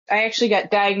I actually got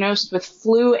diagnosed with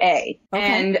flu A. Okay.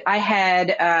 And I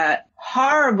had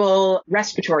horrible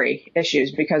respiratory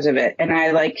issues because of it. And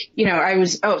I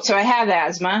so I have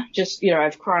asthma, I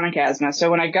have chronic asthma.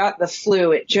 So when I got the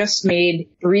flu, it just made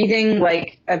breathing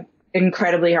like an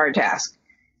incredibly hard task.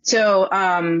 So,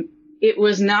 it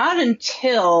was not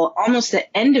until almost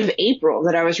the end of April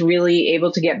that I was really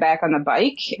able to get back on the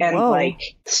bike and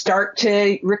start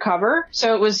to recover.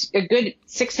 So it was a good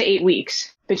 6 to 8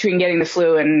 weeks between getting the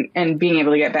flu and being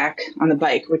able to get back on the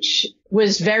bike, which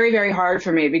was very, very hard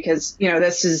for me because,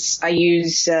 I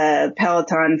use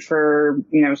Peloton for,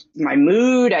 my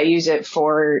mood. I use it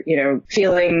for,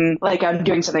 feeling like I'm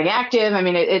doing something active. I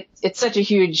mean, it's such a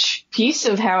huge piece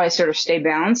of how I sort of stay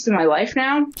balanced in my life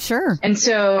now. Sure. And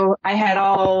so I had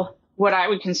all what I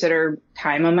would consider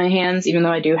time on my hands, even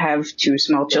though I do have 2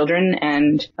 small children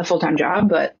and a full-time job.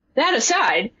 But that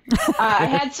aside, I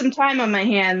had some time on my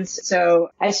hands, so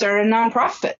I started a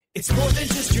nonprofit. It's more than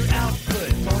just your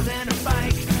output, more than a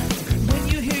bike. When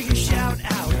you hear your shout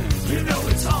out, you know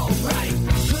it's all right.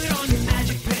 Put on your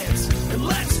magic pants and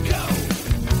let's go.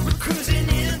 We're cruising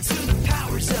into the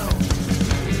power zone.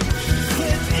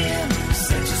 Clip in,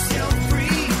 set yourself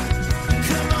free.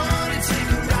 Come on and take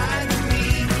a ride with me.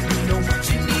 Know what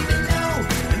you need to know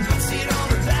and what's it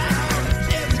all about.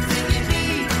 Everything you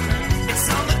need, it's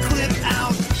on the Clip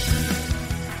Out.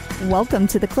 Welcome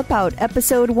to the Clip Out,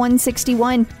 episode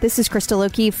 161. This is Crystal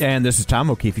O'Keefe. And this is Tom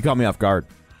O'Keefe. You caught me off guard.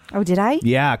 Oh, did I?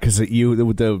 Yeah, because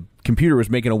the computer was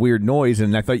making a weird noise,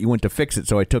 and I thought you went to fix it,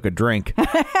 so I took a drink.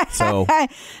 So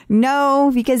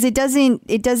no, because it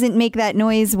doesn't make that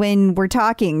noise when we're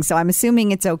talking, so I'm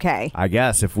assuming it's okay. I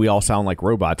guess if we all sound like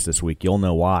robots this week, you'll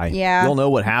know why. Yeah. You'll know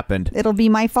what happened. It'll be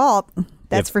my fault.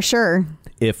 That's for sure.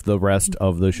 If the rest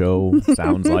of the show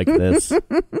sounds like this.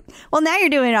 Well, now you're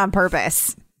doing it on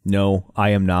purpose. No,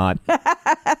 I am not.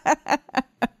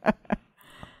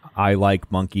 I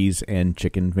like monkeys and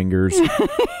chicken fingers.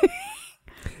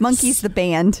 Monkeys the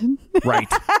band.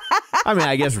 Right. I mean,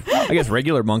 I guess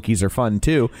regular monkeys are fun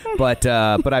too, but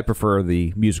I prefer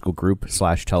the musical group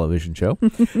 / television show.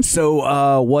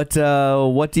 So, what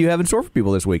do you have in store for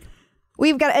people this week?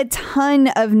 We've got a ton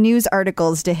of news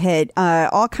articles to hit,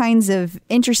 all kinds of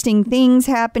interesting things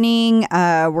happening.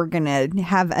 We're going to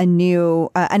have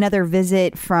another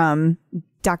visit from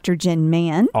Dr. Jen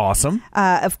Mann. Awesome.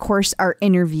 Of course, our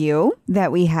interview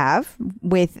that we have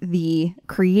with the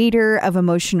creator of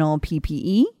Emotional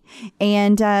PPE.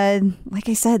 And like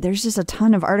I said, there's just a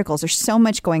ton of articles. There's so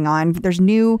much going on. There's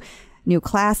new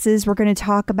classes we're going to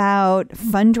talk about.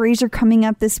 Fundraiser coming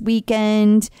up this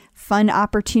weekend. Fun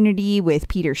opportunity with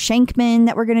Peter Shankman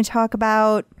that we're going to talk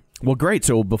about. Well, great.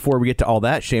 So before we get to all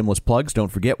that, shameless plugs, don't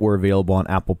forget we're available on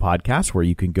Apple Podcasts where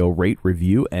you can go rate,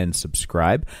 review, and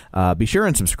subscribe. Be sure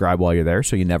and subscribe while you're there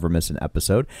so you never miss an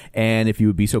episode. And if you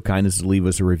would be so kind as to leave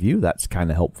us a review, that's kind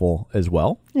of helpful as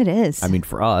well. It is. I mean,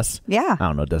 for us. Yeah. I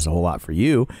don't know, it does a whole lot for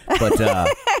you, but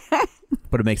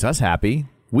but it makes us happy.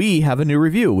 We have a new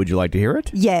review. Would you like to hear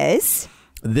it? Yes.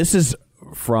 This is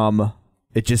from,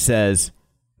 it just says,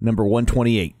 number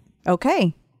 128.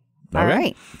 Okay. All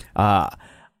right.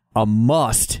 A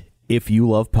must if you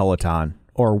love Peloton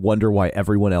or wonder why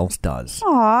everyone else does.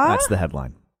 Aww. That's the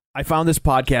headline. I found this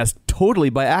podcast totally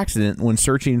by accident when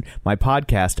searching my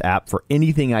podcast app for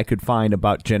anything I could find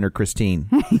about Jen or Christine.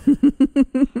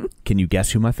 Can you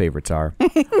guess who my favorites are?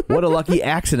 What a lucky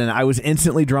accident. I was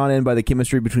instantly drawn in by the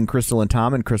chemistry between Crystal and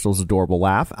Tom and Crystal's adorable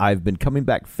laugh. I've been coming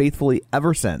back faithfully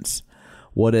ever since.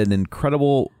 What an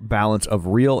incredible balance of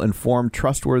real, informed,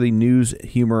 trustworthy news,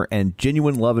 humor, and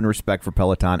genuine love and respect for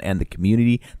Peloton and the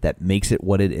community that makes it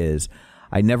what it is.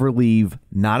 I never leave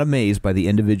not amazed by the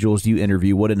individuals you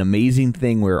interview. What an amazing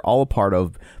thing we're all a part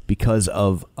of because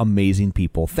of amazing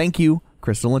people. Thank you,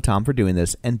 Crystal and Tom, for doing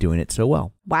this and doing it so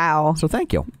well. Wow. So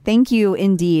thank you. Thank you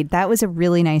indeed. That was a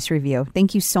really nice review.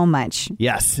 Thank you so much.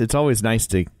 Yes, it's always nice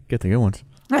to get the good ones.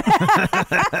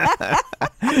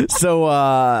 So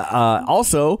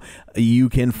also you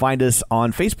can find us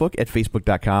on Facebook at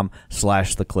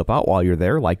facebook.com/theclipout. While you're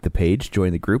there, like the page,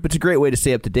 join the group. It's a great way to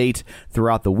stay up to date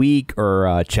throughout the week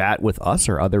or chat with us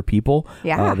or other people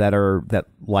that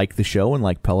like the show and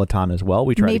like Peloton as well.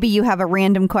 We try Maybe you have a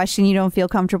random question you don't feel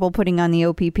comfortable putting on the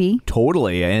OPP.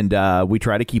 Totally. And we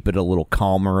try to keep it a little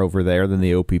calmer over there than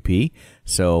the OPP.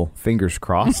 So fingers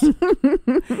crossed.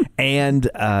 And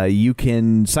you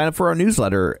can sign up for our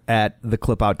newsletter at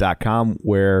theclipout.com,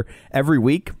 where every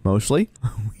week, mostly,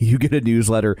 you get a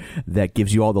newsletter that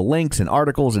gives you all the links and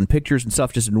articles and pictures and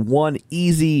stuff just in one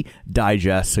easy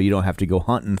digest, so you don't have to go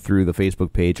hunting through the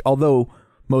Facebook page, although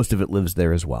most of it lives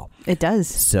there as well. It does.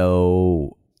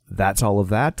 So that's all of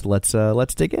that. Let's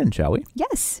dig in, shall we?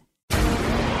 Yes.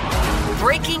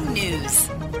 Breaking news.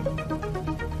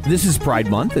 This is Pride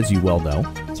Month, as you well know.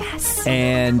 Yes.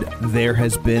 And there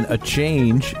has been a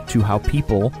change to how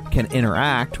people can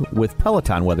interact with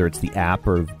Peloton, whether it's the app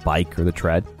or bike or the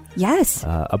tread. Yes.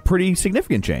 A pretty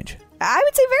significant change. I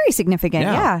would say very significant.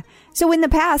 Yeah. Yeah. So in the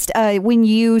past, when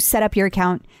you set up your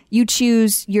account, you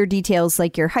choose your details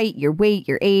like your height, your weight,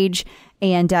 your age,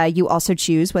 and you also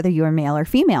choose whether you are male or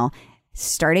female.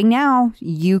 Starting now,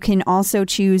 you can also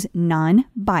choose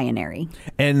non-binary.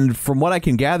 And from what I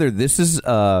can gather, this is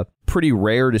pretty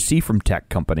rare to see from tech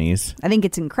companies. I think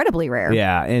it's incredibly rare.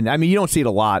 Yeah. And I mean, you don't see it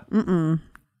a lot.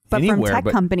 But anywhere, from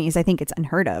tech companies, I think it's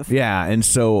unheard of. Yeah. And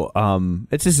so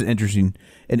it's just an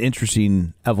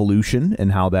interesting evolution in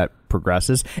how that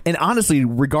progresses. And honestly,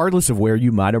 regardless of where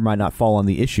you might or might not fall on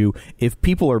the issue, if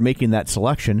people are making that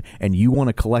selection and you want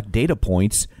to collect data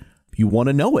points, you want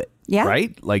to know it. Yeah.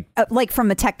 Right? Like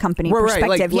from a tech company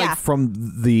perspective. Like from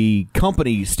the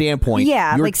company standpoint.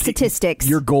 Yeah, like statistics.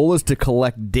 Your goal is to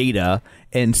collect data.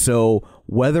 And so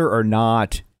whether or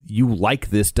not you like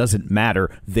this doesn't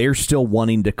matter. They're still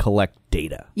wanting to collect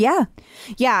data. Yeah.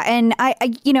 Yeah. And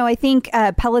I think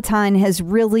Peloton has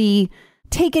really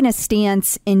taken a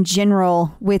stance in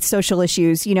general with social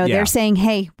issues. They're saying,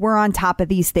 hey, we're on top of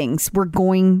these things. We're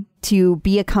going to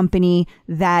be a company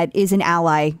that is an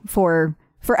ally for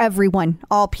everyone,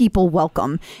 all people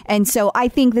welcome. And so I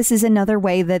think this is another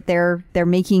way that they're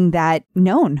making that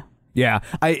known. Yeah,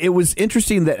 it was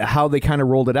interesting that how they kind of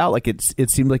rolled it out. Like it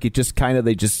seemed like it just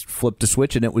they just flipped a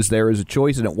switch and it was there as a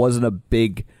choice, and it wasn't a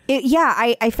big.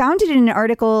 I found it in an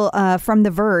article from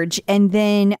The Verge, and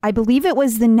then I believe it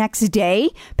was the next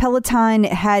day Peloton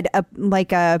had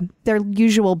their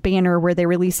usual banner where they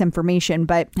release information,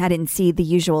 but I didn't see the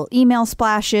usual email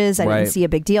splashes. I didn't see a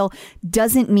big deal.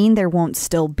 Doesn't mean there won't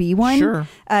still be one. Sure,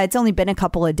 it's only been a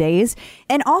couple of days,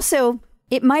 and also.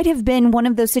 It might have been one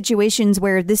of those situations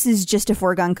where this is just a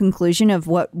foregone conclusion of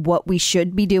what we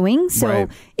should be doing. So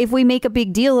if we make a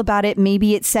big deal about it,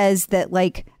 maybe it says that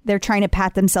they're trying to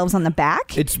pat themselves on the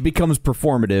back. It becomes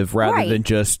performative rather than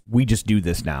we just do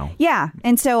this now. Yeah.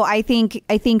 And so I think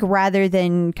rather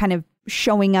than kind of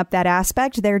showing up that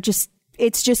aspect,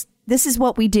 it's just this is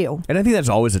what we do. And I think that's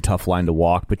always a tough line to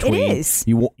walk between. It is.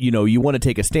 You want to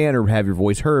take a stand or have your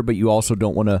voice heard, but you also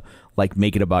don't want to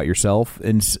make it about yourself,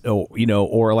 and so,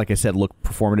 or like I said, look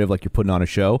performative, like you're putting on a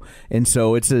show. And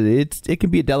so it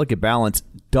can be a delicate balance,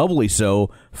 doubly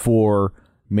so for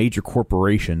major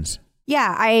corporations.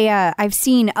 Yeah, I've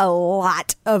seen a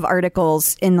lot of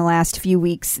articles in the last few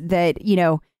weeks that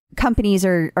companies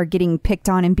are getting picked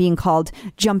on and being called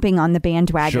jumping on the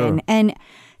bandwagon. Sure. And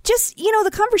just,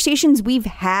 the conversations we've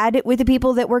had with the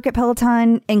people that work at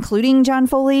Peloton, including John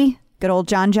Foley, good old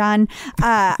John,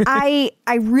 I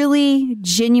really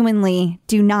genuinely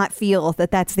do not feel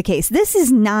that that's the case. This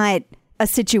is not a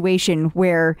situation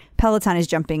where Peloton is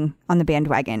jumping on the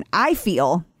bandwagon. I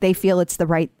feel they feel it's the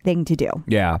right thing to do.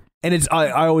 Yeah. And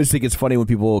I always think it's funny when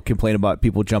people complain about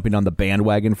people jumping on the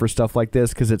bandwagon for stuff like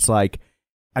this, because it's like,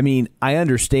 I mean, I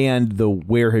understand the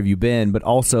where have you been, but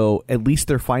also at least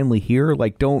they're finally here.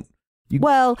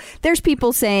 Well, there's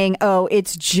people saying, oh,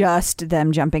 it's just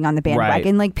them jumping on the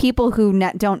bandwagon. Like people who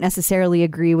don't necessarily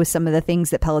agree with some of the things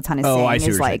that Peloton is saying. I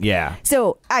see is yeah.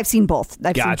 So I've seen both.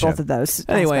 I've seen both of those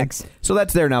aspects. So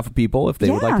that's there now for people if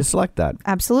they would like to select that.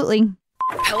 Absolutely.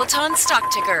 Peloton stock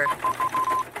ticker.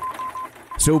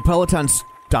 So Peloton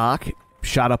stock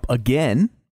shot up again.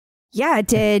 Yeah, it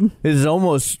did. This is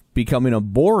almost becoming a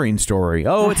boring story.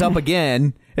 Oh, it's up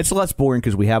again. It's less boring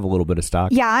because we have a little bit of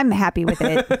stock. Yeah, I'm happy with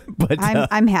it.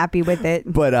 I'm happy with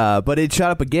it. But it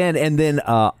shot up again, and then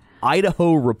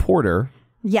Idaho Reporter.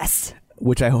 Yes.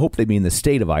 Which I hope they mean the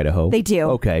state of Idaho. They do.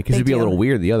 Okay, because it'd be a little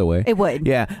weird the other way. It would.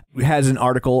 Yeah, has an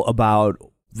article about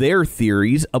their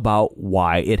theories about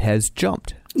why it has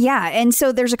jumped. Yeah, and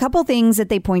so there's a couple things that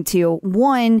they point to.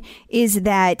 One is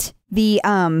that the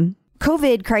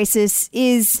COVID crisis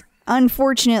is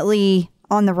unfortunately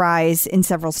on the rise in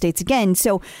several states again.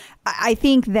 So I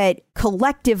think that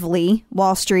collectively,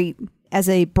 Wall Street as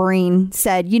a brain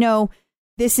said,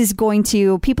 this is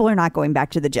people are not going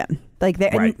back to the gym.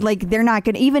 They're not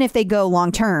going to, even if they go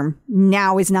long term,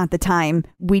 now is not the time.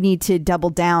 We need to double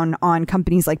down on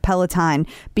companies like Peloton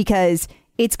because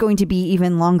it's going to be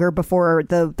even longer before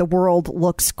the world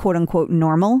looks quote unquote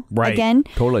normal again.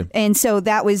 Totally. And so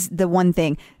that was the one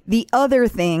thing. The other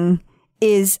thing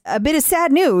is a bit of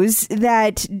sad news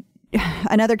that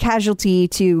another casualty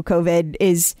to COVID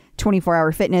is 24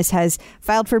 Hour Fitness has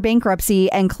filed for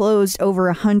bankruptcy and closed over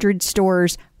 100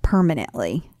 stores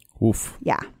permanently. Oof.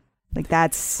 Yeah. Like,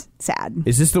 that's sad.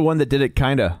 Is this the one that did it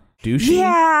kind of douchey?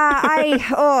 Yeah,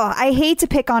 I hate to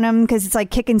pick on them because it's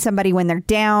like kicking somebody when they're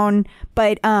down,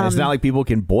 but it's not like people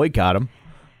can boycott them.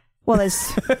 Well,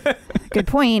 that's a good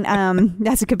point.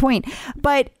 That's a good point.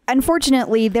 But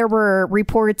unfortunately, there were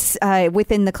reports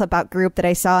within the Clip Out group that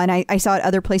I saw, and I saw at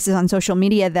other places on social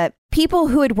media, that people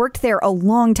who had worked there a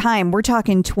long time, we're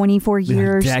talking 24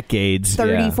 years, decades,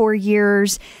 34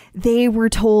 years, they were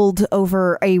told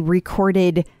over a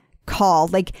recorded call.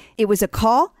 Like, it was a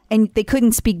call and they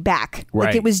couldn't speak back. Right.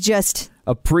 Like, it was just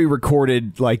a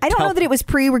pre-recorded, like, I don't know that it was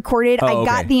pre-recorded. Oh, I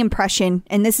got okay. the impression,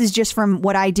 and this is just from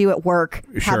what I do at work,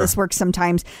 how Sure. this works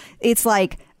sometimes. It's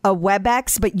like a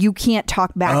WebEx, but you can't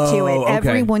talk back to it. okay.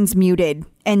 Everyone's muted,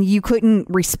 and you couldn't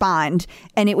respond.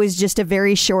 And it was just a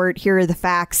very short, here are the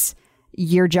facts,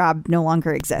 your job no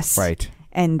longer exists. Right.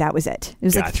 And that was it. It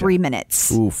was like Gotcha. 3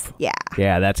 minutes. Oof. Yeah.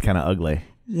 Yeah, that's kind of ugly.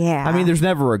 Yeah. I mean, there's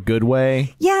never a good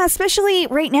way. Yeah, especially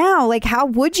right now. Like, how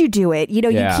would you do it? You know,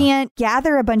 Yeah. you can't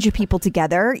gather a bunch of people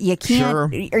together. You can't.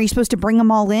 Sure. Are you supposed to bring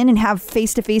them all in and have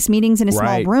face-to-face meetings in a small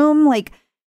Right. room? Like,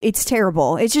 it's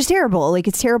terrible. It's just terrible. Like,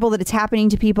 it's terrible that it's happening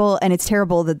to people, and it's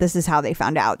terrible that this is how they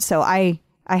found out. So I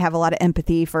have a lot of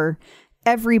empathy for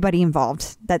everybody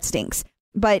involved. That stinks.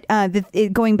 But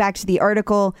going back to the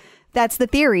article, that's the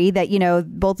theory that, you know,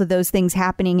 both of those things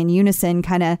happening in unison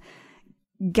kind of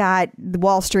got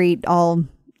Wall Street all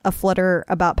aflutter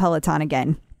about Peloton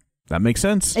again. That makes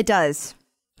sense. It does.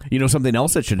 You know, something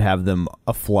else that should have them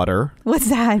aflutter. What's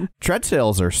that? Tread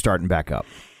sales are starting back up.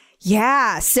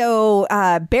 Yeah. So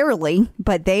barely,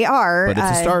 but they are. But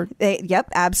it's a start. Yep,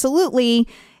 absolutely.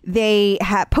 They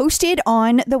posted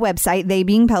on the website, they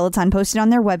being Peloton, posted on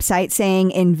their website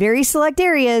saying, in very select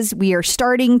areas, we are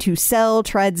starting to sell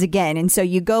treads again. And so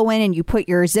you go in and you put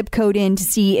your zip code in to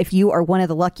see if you are one of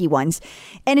the lucky ones.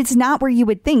 And it's not where you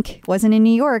would think. It wasn't in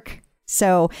New York.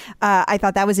 So I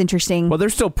thought that was interesting. Well, they're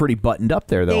still pretty buttoned up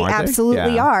there, though, They aren't they?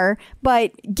 absolutely Yeah. are.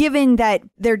 But given that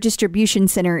their distribution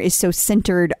center is so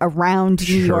centered around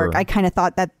New Sure. York,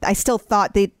 I still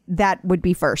thought that would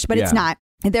be first, but it's Yeah. not.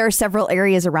 There are several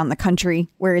areas around the country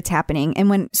where it's happening. And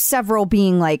when several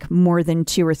being like more than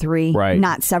 2 or 3, Right.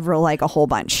 not several, like a whole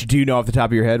bunch. Do you know off the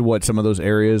top of your head what some of those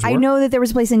areas were? I know that there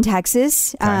was a place in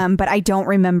Texas, Okay. but I don't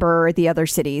remember the other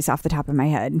cities off the top of my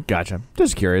head. Gotcha.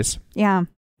 Just curious. Yeah.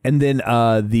 And then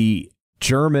the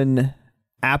German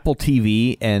Apple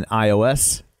TV and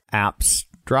iOS apps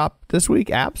dropped this week.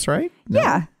 Apps, right? No?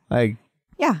 Yeah.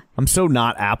 Yeah. I'm so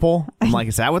not Apple. I'm like,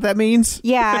 is that what that means?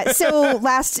 Yeah. So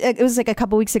it was like a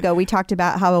couple weeks ago, we talked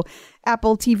about how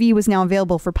Apple TV was now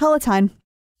available for Peloton.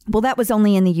 Well, that was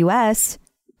only in the US,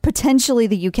 potentially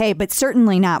the UK, but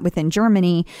certainly not within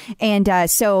Germany. And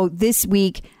so this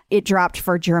week it dropped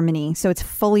for Germany. So it's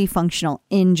fully functional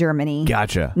in Germany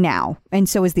Gotcha. now. And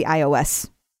so is the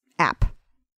iOS app.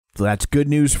 So that's good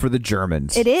news for the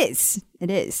Germans. It is.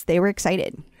 It is. They were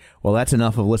excited. Well, that's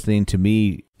enough of listening to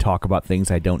me talk about things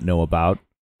I don't know about.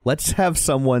 Let's have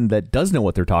someone that does know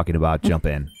what they're talking about jump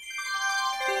in.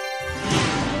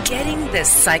 Getting the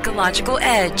psychological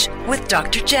edge with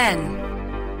Dr. Jen.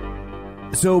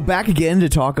 So back again to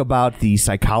talk about the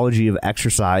psychology of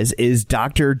exercise is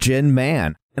Dr. Jen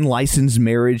Mann, a licensed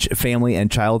marriage, family, and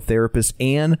child therapist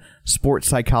and sports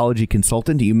psychology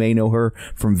consultant. You may know her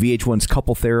from VH1's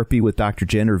Couple Therapy with Dr.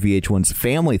 Jen or VH1's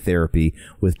Family Therapy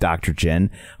with Dr.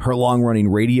 Jen, her long-running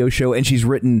radio show, and she's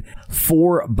written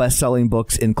 4 best-selling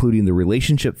books, including The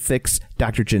Relationship Fix,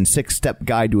 Dr. Jen's 6-Step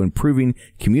Guide to Improving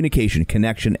Communication,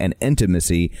 Connection, and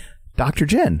Intimacy. Dr.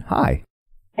 Jen, hi.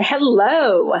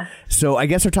 Hello. So I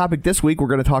guess our topic this week, we're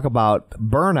going to talk about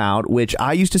burnout, which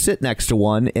I used to sit next to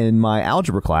one in my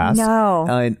algebra class. No.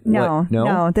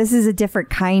 No. This is a different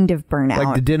kind of burnout.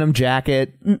 Like the denim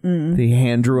jacket, the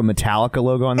hand drew a Metallica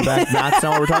logo on the back. That's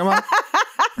not what we're talking about?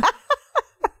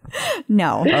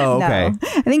 No. Oh, okay. No.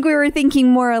 I think we were thinking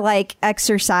more like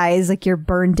exercise, like you're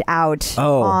burned out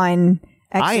on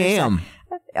exercise. I am.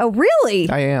 Oh, really?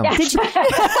 I am.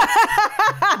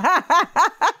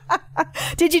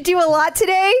 Did you do a lot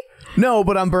today? No,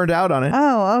 but I'm burned out on it.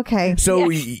 Oh, okay. So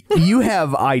you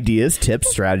have ideas,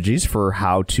 tips, strategies for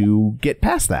how to get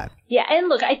past that. Yeah. And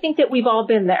look, I think that we've all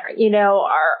been there. You know,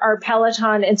 our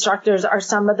Peloton instructors are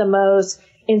some of the most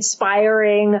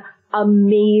inspiring,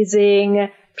 amazing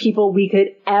people we could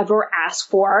ever ask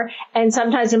for. And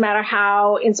sometimes no matter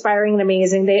how inspiring and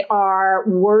amazing they are,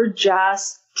 we're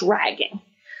just dragging.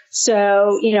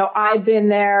 So, you know, I've been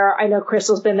there. I know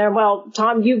Crystal's been there. Well,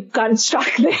 Tom, you've gotten stuck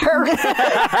there. Out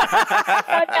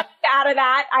of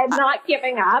that, I'm not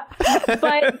giving up.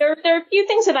 But there are a few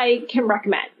things that I can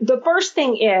recommend. The first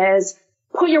thing is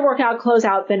put your workout clothes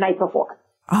out the night before.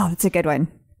 Oh, that's a good one.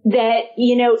 that,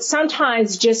 you know,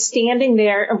 sometimes just standing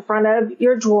there in front of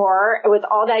your drawer with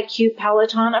all that cute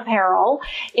Peloton apparel,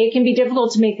 it can be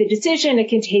difficult to make the decision. It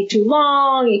can take too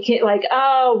long. You can like,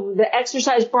 oh, the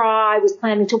exercise bra I was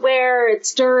planning to wear,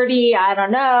 it's dirty. I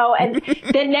don't know. And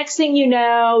then next thing you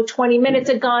know, 20 minutes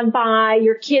have gone by,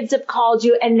 your kids have called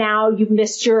you, and now you've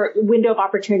missed your window of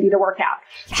opportunity to work out.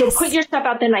 Yes. So put your stuff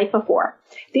out the night before.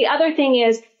 The other thing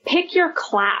is, pick your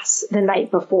class the night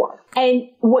before. And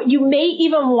what you may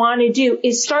even want to do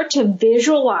is start to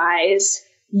visualize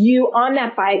you on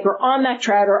that bike or on that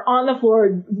tread or on the floor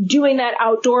doing that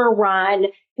outdoor run.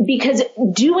 Because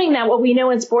doing that, what we know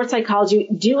in sports psychology,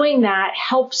 doing that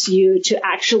helps you to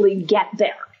actually get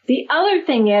there. The other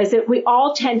thing is that we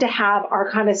all tend to have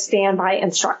our kind of standby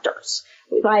instructors.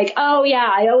 Like, oh yeah,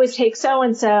 I always take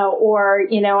so-and-so, or,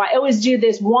 you know, I always do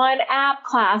this one app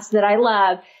class that I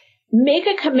love. Make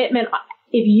a commitment.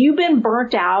 If you've been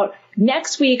burnt out,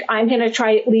 next week I'm going to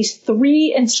try at least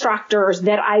 3 instructors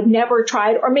that I've never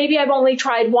tried, or maybe I've only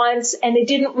tried once and it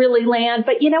didn't really land.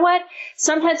 But you know what?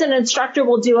 Sometimes an instructor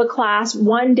will do a class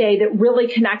one day that really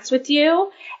connects with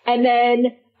you, and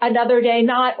then another day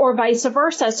not, or vice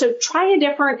versa. So try a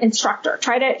different instructor.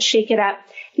 Try to shake it up.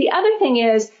 The other thing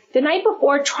is, the night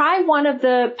before, try one of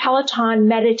the Peloton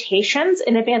meditations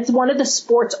in advance, one of the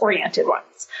sports-oriented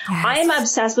ones. Yes. I am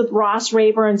obsessed with Ross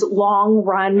Rayburn's long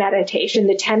run meditation,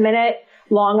 the 10-minute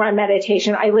long run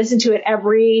meditation. I listen to it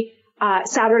every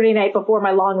Saturday night before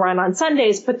my long run on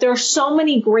Sundays, but there are so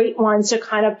many great ones to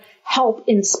kind of help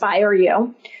inspire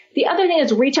you. The other thing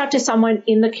is reach out to someone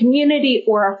in the community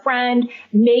or a friend,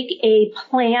 make a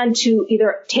plan to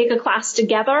either take a class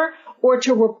together or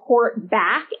to report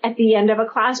back at the end of a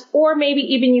class, or maybe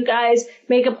even you guys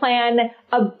make a plan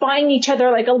of buying each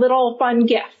other like a little fun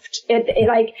gift.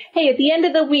 Like, hey, at the end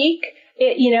of the week,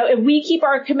 you know, if we keep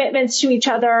our commitments to each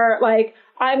other, like,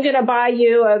 I'm going to buy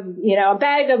you a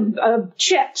bag of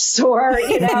chips, or,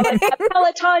 you know, like a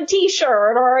Peloton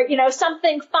t-shirt, or, you know,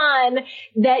 something fun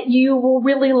that you will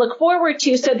really look forward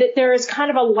to, so that there is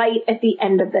kind of a light at the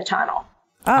end of the tunnel.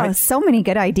 Oh, so many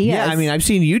good ideas. Yeah, I mean, I've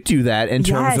seen you do that in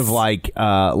terms of like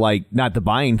not the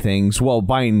buying things. Well,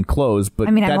 buying clothes, but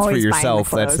I mean, that's for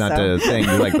yourself. Clothes, that's not the thing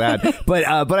like that. But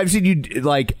I've seen you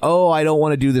like, oh, I don't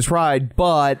want to do this ride,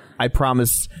 but I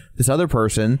promise this other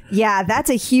person. Yeah,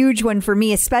 that's a huge one for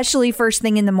me, especially first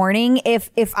thing in the morning.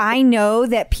 If I know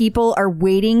that people are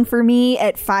waiting for me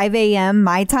at 5 a.m.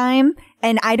 my time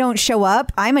and I don't show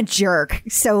up, I'm a jerk.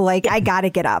 So like, I got to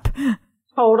get up.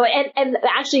 Totally. And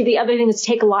actually the other thing is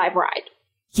take a live ride.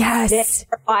 Yes.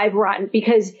 Live run,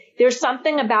 because there's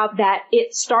something about that.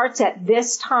 It starts at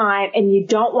this time and you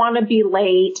don't want to be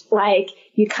late. Like,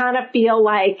 you kind of feel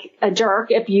like a jerk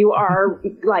if you are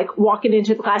like walking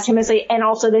into the classroom and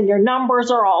also then your numbers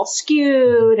are all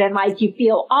skewed and like you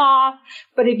feel off.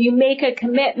 But if you make a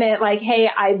commitment, like, hey,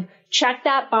 I've checked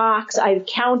that box, I've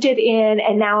counted in,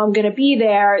 and now I'm going to be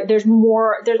there, there's a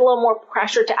little more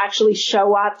pressure to actually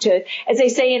show up, to, as they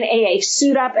say in AA,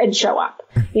 suit up and show up,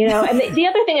 you know. And the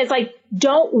other thing is, like,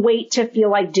 don't wait to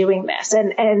feel like doing this.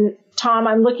 And Tom,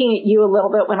 I'm looking at you a little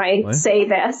bit when I say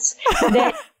this,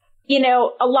 that, you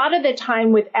know, a lot of the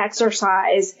time with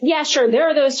exercise, yeah, sure, there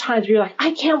are those times where you're like,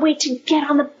 I can't wait to get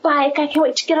on the bike, I can't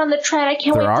wait to get on the tread, I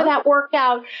can't wait for that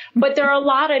workout. But there are a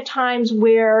lot of times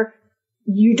where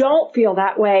you don't feel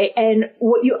that way. And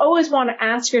what you always want to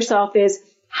ask yourself is,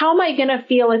 how am I going to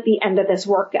feel at the end of this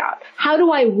workout? How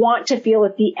do I want to feel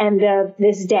at the end of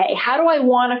this day? How do I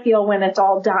want to feel when it's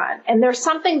all done? And there's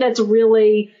something that's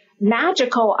really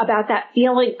magical about that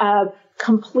feeling of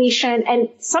completion. And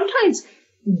sometimes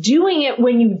doing it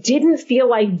when you didn't feel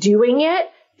like doing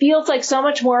it feels like so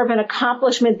much more of an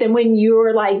accomplishment than when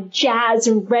you're like jazzed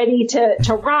and ready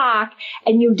to rock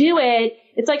and you do it.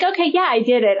 It's like, okay, yeah, I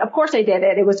did it. Of course I did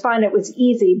it. It was fun. It was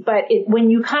easy. But when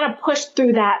you kind of push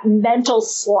through that mental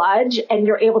sludge and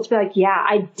you're able to be like, yeah,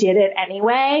 I did it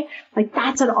anyway, like,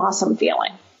 that's an awesome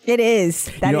feeling. It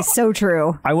is. That is so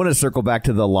true. I want to circle back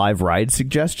to the live ride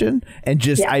suggestion. And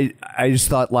just, I just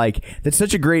thought, like, that's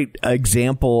such a great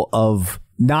example of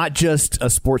not just a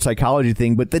sports psychology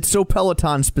thing, but that's so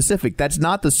Peloton specific. That's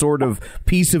not the sort of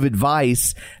piece of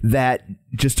advice that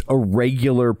just a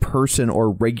regular person or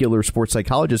regular sports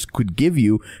psychologist could give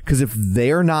you. Because if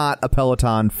they're not a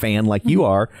Peloton fan like you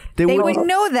are, they wouldn't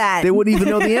know that. They wouldn't even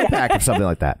know the impact of something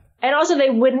like that. And also,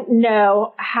 they wouldn't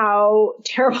know how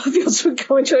terrible it feels to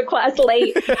go into a class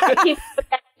late. I came to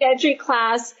that entry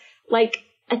class, like,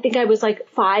 I think I was like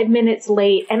 5 minutes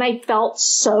late, and I felt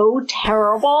so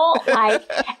terrible. Like,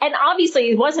 and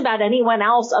obviously it wasn't about anyone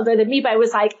else other than me, but I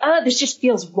was like, oh, this just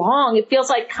feels wrong. It feels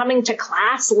like coming to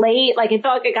class late. Like, it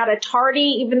felt like I got a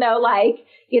tardy, even though, like,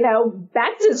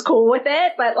 Bex is cool with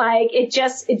it, but like, it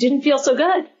didn't feel so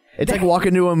good. It's like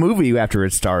walking to a movie after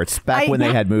it starts, back when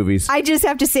they had movies. I just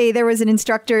have to say there was an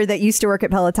instructor that used to work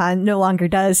at Peloton, no longer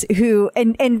does, who,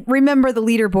 and remember the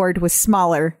leaderboard was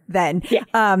smaller then,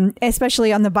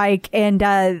 especially on the bike. And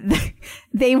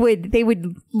they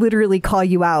would literally call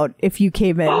you out if you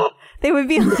came in. They would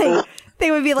be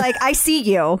like, I see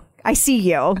you.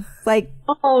 Like,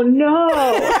 oh no.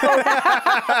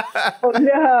 Oh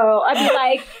no. I mean,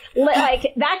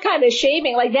 like that kind of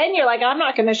shaming, like then you're like, I'm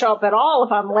not going to show up at all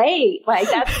if I'm late. Like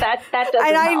that doesn't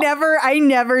and help. I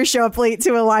never show up late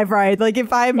to a live ride. Like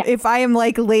if I am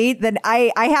like late, then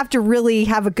I have to really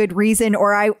have a good reason,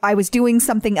 or I was doing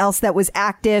something else that was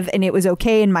active and it was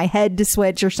okay in my head to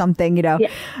switch or something, Yeah.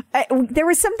 There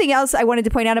was something else I wanted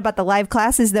to point out about the live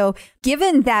classes though.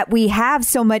 Given that we have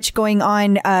so much going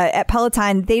on at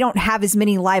Peloton, they don't have as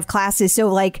many live classes. So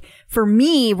like for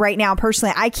me right now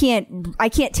personally, I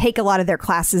can't take a lot of their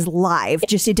classes live.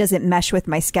 Just it doesn't mesh with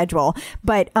my schedule.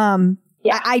 But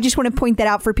I just want to point that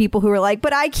out for people who are like,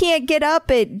 but I can't get up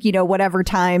at whatever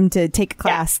time to take a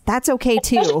class. Yeah. That's okay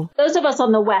too. Those of us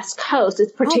on the West Coast,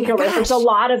 it's particularly because a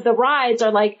lot of the rides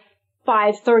are like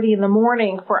 5:30 in the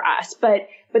morning for us, but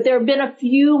there have been a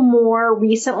few more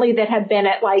recently that have been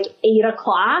at like 8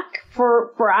 o'clock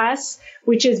for us,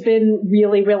 which has been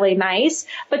really, really nice.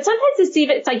 But sometimes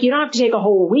it's like you don't have to take a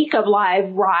whole week of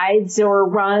live rides or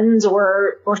runs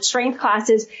or strength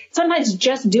classes. Sometimes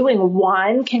just doing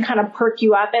one can kind of perk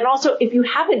you up. And also if you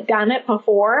haven't done it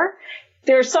before,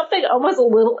 there's something almost a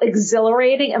little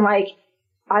exhilarating and like,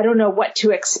 I don't know what to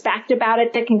expect about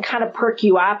it that can kind of perk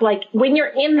you up. Like when you're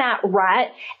in that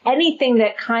rut, anything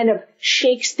that kind of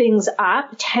shakes things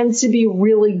up tends to be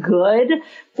really good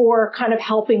for kind of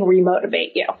helping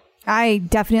remotivate you. I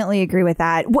definitely agree with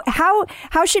that. How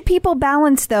should people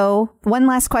balance though? One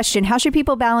last question. How should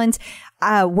people balance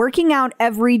working out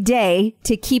every day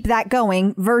to keep that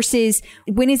going versus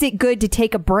when is it good to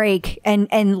take a break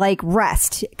and like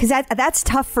rest? Because that's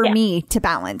tough for me to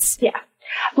balance. Yeah.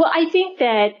 Well, I think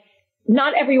that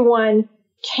not everyone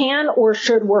can or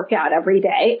should work out every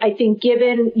day. I think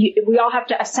we all have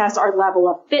to assess our level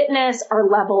of fitness, our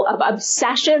level of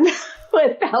obsession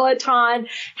with Peloton,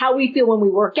 how we feel when we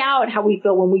work out, how we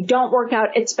feel when we don't work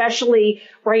out, especially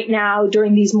right now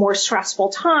during these more stressful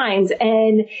times.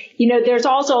 And, there's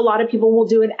also a lot of people will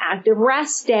do an active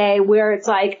rest day where it's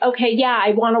like, okay, yeah,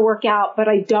 I want to work out, but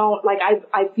I don't. Like,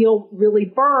 I feel really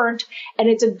burnt. And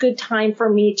it's a good time for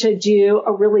me to do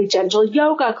a really gentle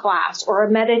yoga class or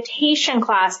a meditation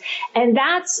class. And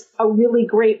that's a really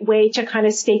great way to kind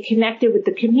of stay connected with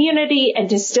the community and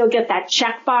to still get that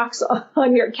checkbox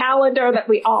on your calendar that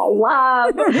we all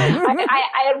love.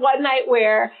 I had one night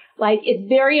where like it's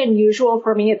very unusual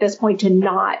for me at this point to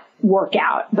not work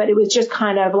out, but it was just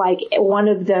kind of like one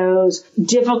of those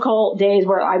difficult days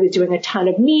where I was doing a ton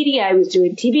of media. I was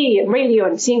doing TV and radio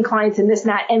and seeing clients and this and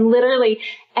that. And literally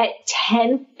at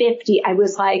 10:50, I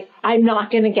was like, I'm not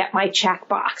going to get my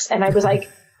checkbox. And I was like,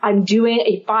 I'm doing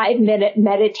a 5-minute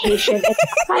meditation.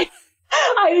 And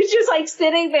I was just like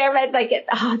sitting there and like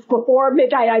it's before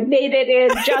midnight. I made it in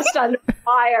just under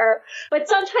fire. But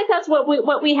sometimes that's what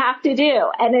we have to do.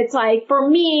 And it's like for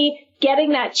me,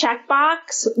 getting that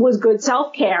checkbox was good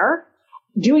self-care.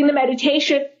 Doing the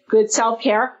meditation, good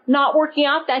self-care. Not working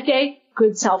out that day,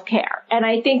 good self-care. And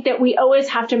I think that we always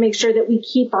have to make sure that we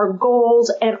keep our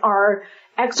goals and our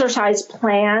exercise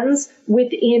plans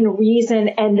within reason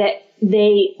and that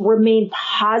they remain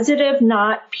positive,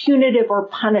 not punitive or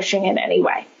punishing in any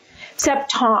way. Except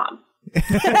Tom.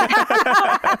 That's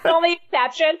the only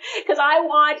exception because I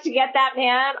want to get that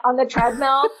man on the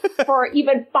treadmill for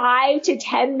even 5 to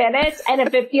 10 minutes. And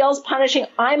if it feels punishing,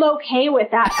 I'm okay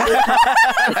with that.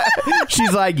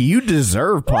 She's like, you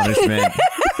deserve punishment.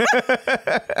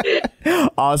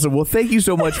 Awesome. Well, thank you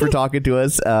so much for talking to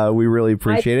us. We really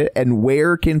appreciate it. And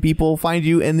where can people find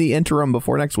you in the interim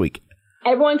before next week?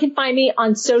 Everyone can find me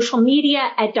on social media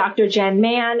at Dr. Jen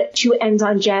Mann, 2 N's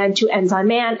on Jen, 2 N's on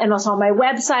Mann, and also on my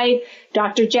website,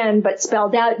 Dr. Jen, but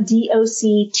spelled out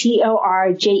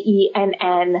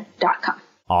DoctorJenn.com.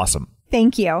 Awesome.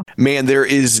 Thank you. Man, there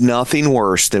is nothing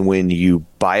worse than when you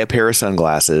buy a pair of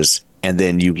sunglasses and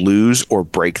then you lose or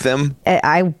break them.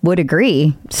 I would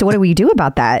agree. So what do we do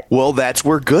about that? Well, that's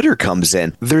where Gooder comes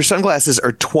in. Their sunglasses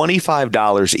are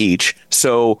 $25 each,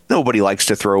 so nobody likes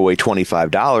to throw away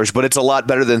 $25, but it's a lot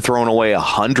better than throwing away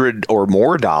 $100 or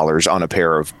more on a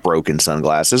pair of broken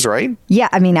sunglasses, right? Yeah,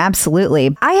 I mean,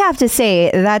 absolutely. I have to say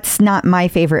that's not my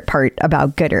favorite part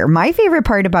about Gooder. My favorite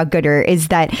part about Gooder is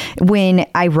that when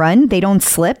I run, they don't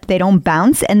slip, they don't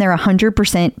bounce, and they're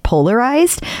 100%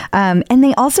 polarized. And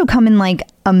they also come in in like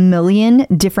a million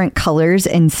different colors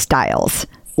and styles.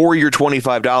 For your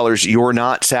 $25, you're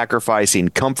not sacrificing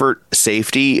comfort,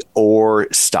 safety, or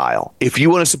style. If you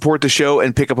want to support the show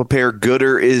and pick up a pair,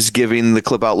 Gooder is giving the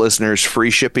Clip Out listeners free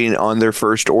shipping on their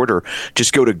first order.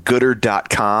 Just go to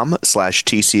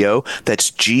gooder.com/TCO.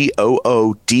 That's GOODR.com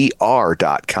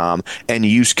and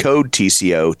use code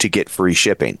TCO to get free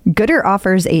shipping. Gooder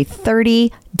offers a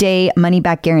 30-day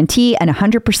money-back guarantee and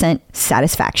 100%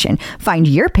 satisfaction. Find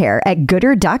your pair at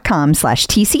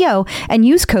gooder.com/TCO and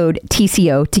use code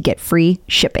TCO to get free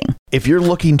shipping. If you're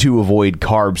looking to avoid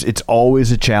carbs, it's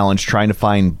always a challenge trying to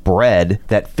find bread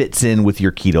that fits in with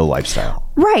your keto lifestyle.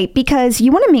 Right, because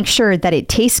you want to make sure that it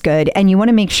tastes good and you want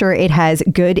to make sure it has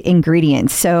good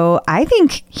ingredients. So I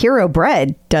think Hero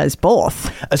Bread does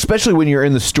both. Especially when you're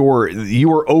in the store,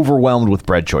 you are overwhelmed with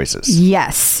bread choices.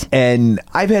 Yes. And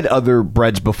I've had other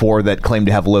breads before that claim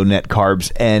to have low net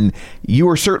carbs, and you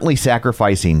are certainly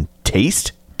sacrificing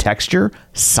taste, texture,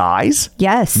 size.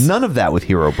 Yes. None of that with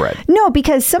Hero Bread. No,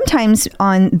 because sometimes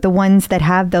on the ones that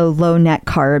have the low net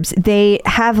carbs, they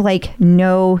have like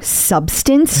no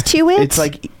substance to it. It's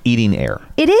like eating air.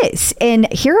 It is.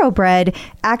 And Hero Bread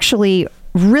actually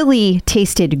really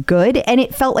tasted good, and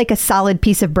it felt like a solid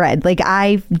piece of bread. Like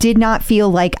I did not feel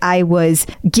like I was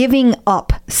giving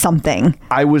up something.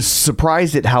 I was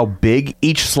surprised at how big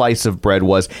each slice of bread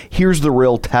was. Here's the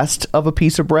real test of a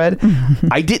piece of bread.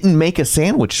 I didn't make a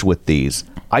sandwich with these.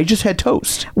 I just had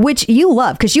toast. Which you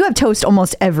love, because you have toast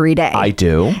almost every day. I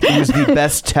do. It was the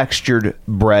best textured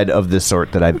bread of this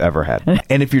sort that I've ever had.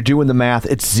 And if you're doing the math,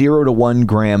 it's 0 to 1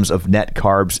 grams of net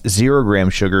carbs, 0 gram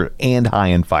sugar, and high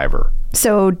in fiber.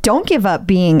 So don't give up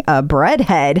being a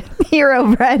breadhead.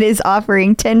 Hero Bread is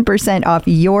offering 10% off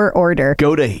your order.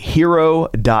 Go to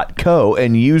hero.co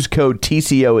and use code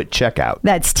TCO at checkout.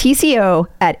 That's TCO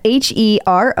at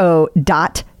HERO.co.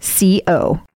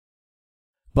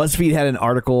 BuzzFeed had an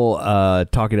article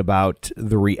talking about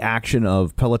the reaction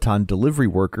of Peloton delivery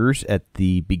workers at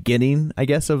the beginning, I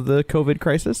guess, of the COVID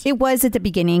crisis. It was at the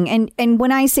beginning. And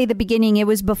when I say the beginning, it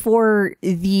was before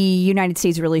the United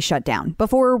States really shut down.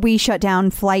 Before we shut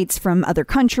down flights from other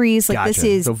countries. Like Gotcha. This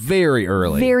is so very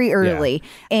early. Very early.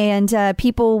 Yeah. And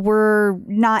people were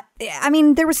not, I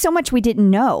mean, there was so much we didn't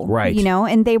know. Right. You know,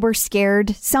 and they were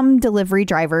scared. Some delivery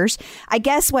drivers. I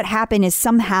guess what happened is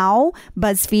somehow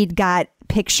BuzzFeed got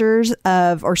pictures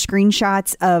of or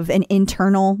screenshots of an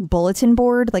internal bulletin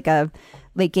board, like a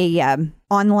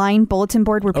online bulletin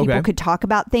board where people could talk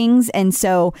about things. And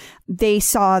so they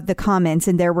saw the comments,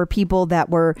 and there were people that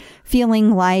were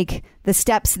feeling like the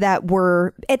steps that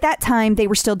were, at that time, they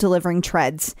were still delivering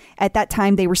treads. At that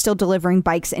time, they were still delivering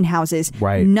bikes and houses.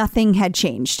 Right. Nothing had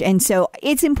changed. And so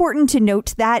it's important to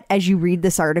note that as you read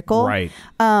this article. Right.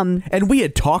 And we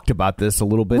had talked about this a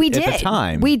little bit at the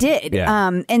time. We did.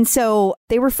 Yeah. And so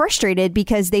they were frustrated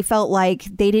because they felt like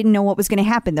they didn't know what was going to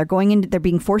happen. They're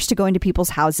being forced to go into people's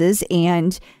houses,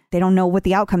 and they don't know what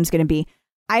the outcome is going to be.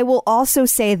 I will also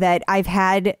say that I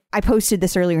posted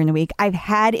this earlier in the week. I've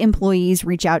had employees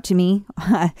reach out to me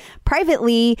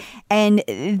privately, and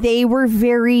they were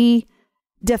very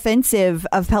defensive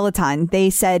of Peloton. They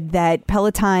said that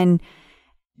Peloton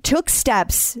took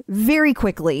steps very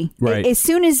quickly. Right. As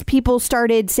soon as people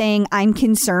started saying, I'm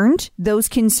concerned, those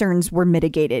concerns were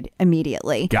mitigated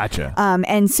immediately. Gotcha.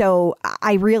 And so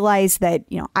I realized that,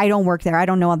 I don't work there. I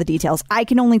don't know all the details. I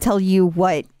can only tell you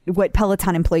what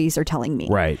Peloton employees are telling me.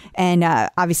 Right. And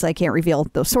obviously I can't reveal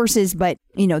those sources, but,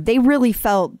 they really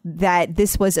felt that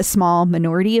this was a small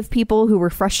minority of people who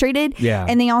were frustrated. Yeah.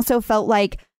 And they also felt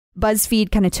like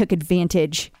BuzzFeed kind of took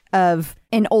advantage of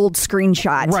an old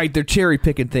screenshot. Right. They're cherry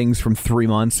picking things from 3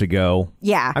 months ago.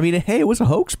 Yeah. I mean, hey, it was a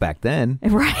hoax back then.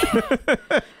 Right.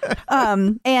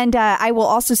 And I will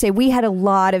also say we had a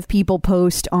lot of people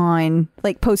post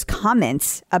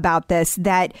comments about this,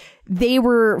 that they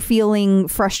were feeling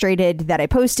frustrated that I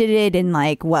posted it, and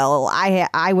like, well,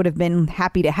 I would have been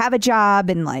happy to have a job,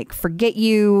 and like, forget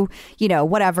you,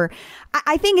 whatever.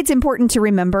 I think it's important to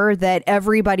remember that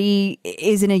everybody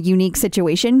is in a unique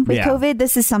situation with COVID.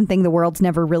 This is something the world's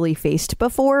never really faced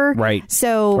before. Right.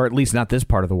 So, or at least not this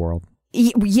part of the world.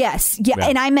 Yes. Yeah.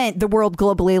 And I meant the world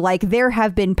globally. Like, there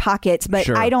have been pockets, but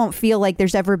Sure. I don't feel like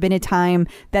there's ever been a time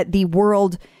that the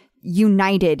world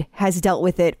united has dealt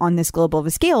with it on this global of a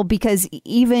scale, because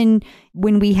even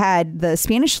when we had the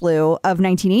Spanish flu of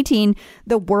 1918,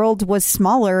 the world was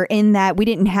smaller in that we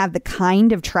didn't have the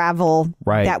kind of travel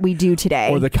that we do today.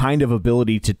 Or the kind of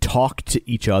ability to talk to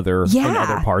each other in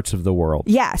other parts of the world.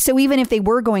 Yeah. So even if they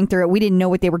were going through it, we didn't know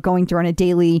what they were going through on a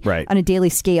daily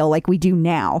scale like we do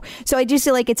now. So I just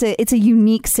feel like it's a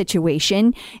unique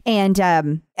situation.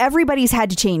 And everybody's had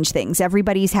to change things.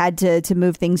 Everybody's had to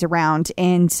move things around.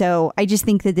 And so I just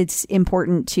think that it's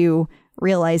important to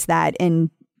realize that and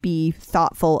be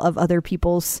thoughtful of other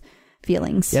people's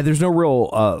feelings. Yeah, there's no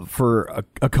real, for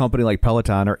a company like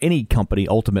Peloton or any company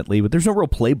ultimately, but there's no real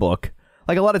playbook.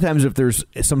 Like a lot of times if there's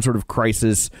some sort of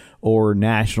crisis or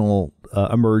national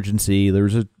emergency,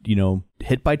 there's a,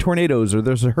 hit by tornadoes or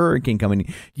there's a hurricane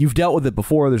coming. You've dealt with it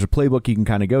before. There's a playbook you can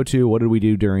kind of go to. What did we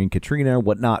do during Katrina,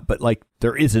 whatnot? But like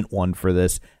there isn't one for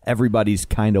this. Everybody's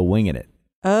kind of winging it.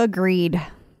 Agreed.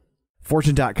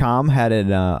 Fortune.com had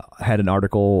an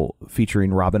article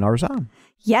featuring Robin Arzon.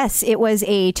 Yes, it was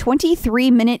a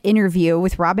 23-minute interview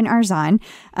with Robin Arzon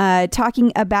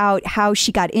talking about how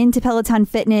she got into Peloton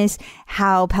Fitness,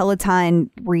 how Peloton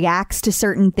reacts to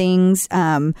certain things,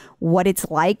 what it's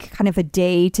like, kind of a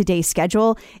day-to-day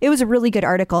schedule. It was a really good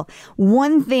article.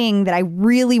 One thing that I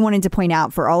really wanted to point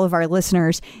out for all of our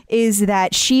listeners is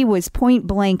that she was point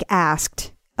blank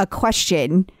asked a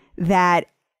question that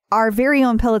our very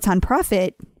own Peloton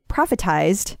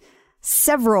prophetized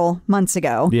several months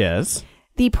ago. Yes.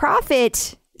 The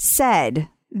prophet said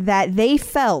that they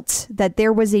felt that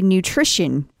there was a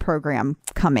nutrition program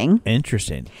coming.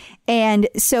 Interesting. And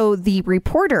so the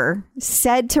reporter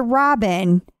said to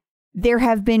Robin, there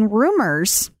have been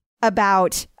rumors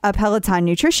about a Peloton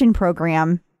nutrition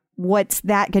program. What's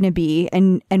that going to be?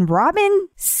 And Robin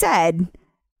said,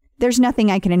 there's nothing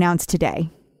I can announce today.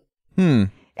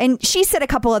 And she said a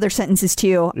couple other sentences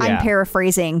too. Yeah. I'm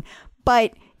paraphrasing,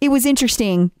 but it was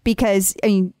interesting because,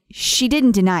 she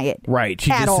didn't deny it. Right. She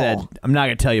just said, I'm not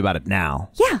going to tell you about it now.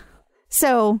 Yeah.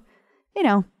 So,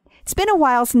 it's been a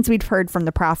while since we've heard from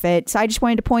the prophet. So I just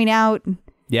wanted to point out.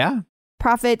 Yeah.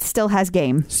 Prophet still has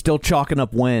game. Still chalking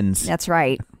up wins. That's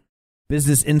right.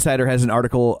 Business Insider has an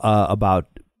article about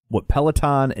what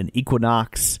Peloton and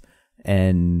Equinox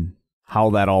and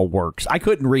how that all works. I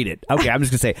couldn't read it. Okay, I'm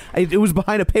just going to say, it was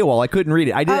behind a paywall. I couldn't read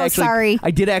it. I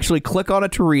did actually click on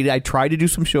it to read it. I tried to do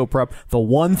some show prep. The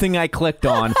one thing I clicked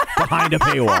on behind a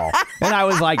paywall. And I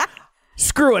was like,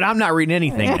 screw it. I'm not reading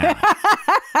anything now.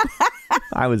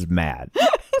 I was mad.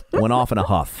 Went off in a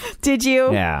huff. Did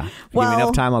you? Yeah. Give me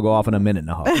enough time, I'll go off in a minute and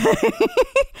a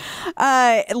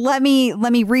half. Let me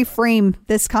reframe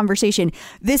this conversation.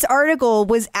 This article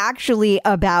was actually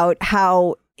about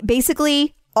how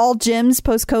basically all gyms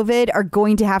post-COVID are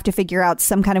going to have to figure out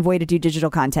some kind of way to do digital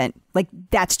content. Like,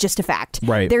 that's just a fact.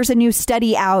 Right. There's a new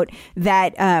study out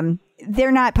that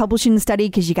they're not publishing the study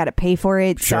because you got to pay for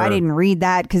it. Sure. So I didn't read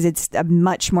that because it's a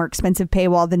much more expensive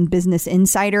paywall than Business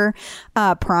Insider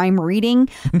Prime reading.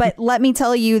 But let me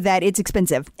tell you that it's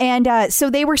expensive. And so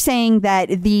they were saying that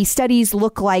the studies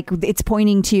look like it's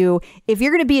pointing to, if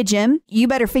you're going to be a gym, you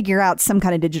better figure out some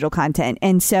kind of digital content.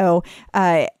 And so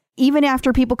even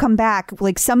after people come back,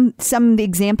 like some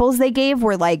examples they gave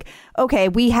were like, okay,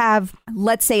 we have,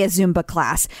 let's say, a Zumba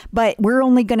class, but we're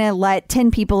only going to let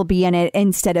 10 people be in it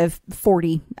instead of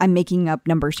 40. I'm making up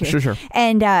numbers here. Sure.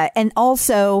 And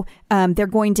also they're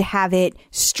going to have it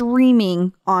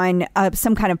streaming on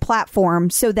some kind of platform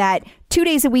so that 2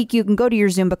 days a week you can go to your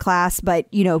Zumba class, but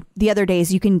the other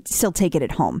days you can still take it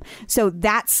at home. So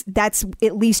that's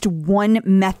at least one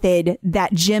method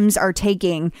that gyms are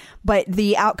taking, but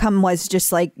the outcome was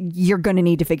just like, you're going to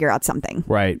need to figure out something.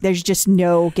 Right. There's just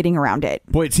no getting around it.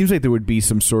 Boy, it seems like there would be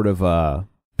some sort of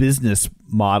business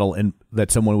model that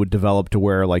someone would develop to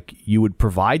where like you would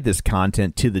provide this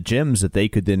content to the gyms that they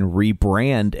could then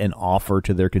rebrand and offer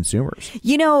to their consumers.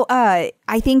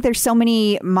 I think there's so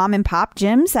many mom and pop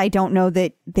gyms. I don't know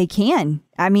that they can.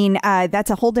 I mean,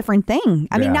 that's a whole different thing.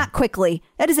 I mean, not quickly.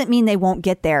 That doesn't mean they won't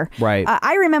get there. Right.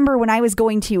 I remember when I was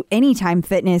going to Anytime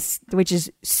Fitness, which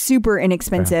is super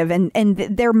inexpensive, and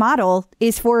their model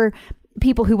is for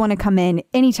people who want to come in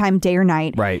anytime, day or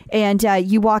night. Right. And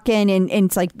you walk in and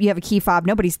it's like you have a key fob.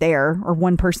 Nobody's there, or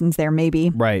one person's there maybe.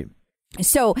 Right.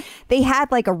 So they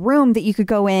had like a room that you could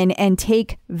go in and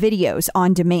take videos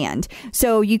on demand.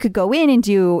 So you could go in and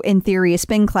do, in theory, a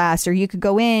spin class, or you could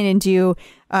go in and do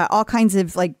all kinds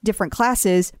of like different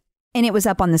classes. And it was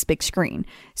up on this big screen.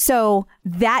 So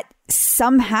that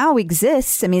somehow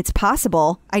exists. I mean, it's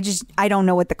possible. I don't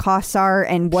know what the costs are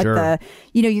and what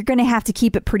you're going to have to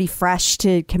keep it pretty fresh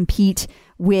to compete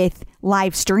with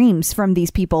live streams from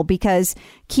these people, because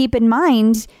keep in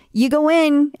mind, you go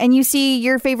in and you see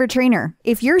your favorite trainer.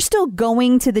 If you're still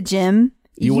going to the gym,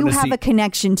 you have a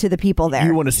connection to the people there.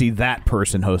 You want to see that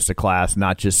person host a class,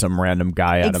 not just some random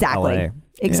guy out of LA.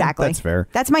 Exactly. Yeah, that's fair.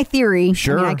 That's my theory.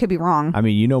 Sure. I mean, I could be wrong. I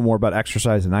mean, you know more about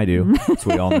exercise than I do, as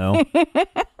we all know.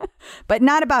 But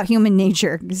not about human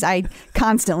nature, because I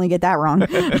constantly get that wrong.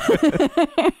 Other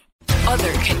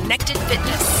connected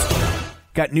fitness.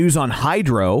 got news on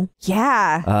Hydro.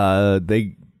 Yeah.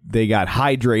 They got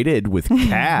hydrated with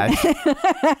cash.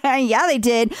 Yeah, they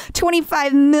did.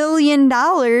 $25 million.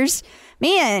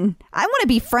 Man, I want to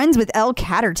be friends with Elle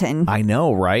Catterton. I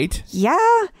know, right? Yeah,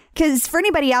 because for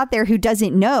anybody out there who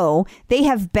doesn't know, they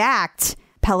have backed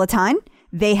Peloton.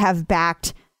 They have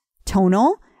backed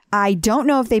Tonal. I don't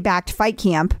know if they backed Fight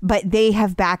Camp, but they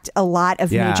have backed a lot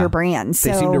of major brands.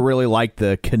 They seem to really like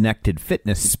the connected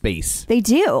fitness space. They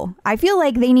do. I feel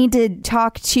like they need to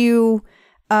talk to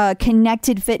a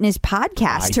connected fitness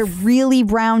podcast to really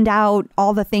round out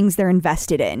all the things they're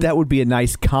invested in. That would be a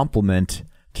nice compliment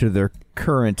to their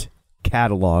current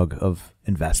catalog of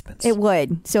investments. It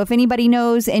would. So if anybody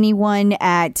knows anyone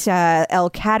at Elle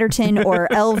Catterton or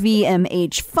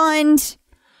LVMH Fund,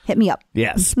 hit me up.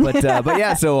 Yes, but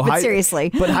yeah. So but seriously,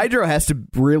 but Hydro has to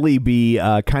really be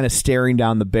kind of staring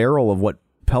down the barrel of what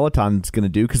Peloton's going to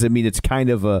do, because I mean it's kind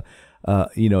of a I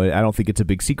don't think it's a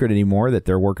big secret anymore that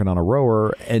they're working on a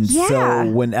rower, and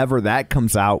so whenever that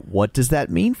comes out, what does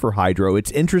that mean for Hydro? It's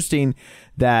interesting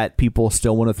that people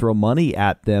still want to throw money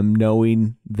at them,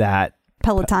 knowing that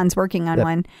Peloton's working on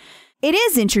one. It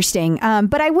is interesting.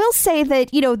 But I will say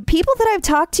that, people that I've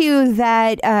talked to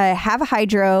that have a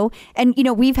Hydro, and,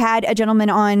 we've had a gentleman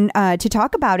on to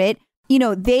talk about it,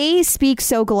 they speak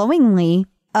so glowingly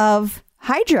of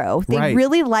Hydro. They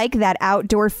really like that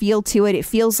outdoor feel to it. It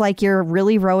feels like you're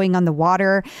really rowing on the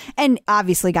water. And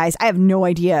obviously, guys, I have no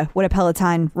idea what a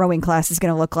Peloton rowing class is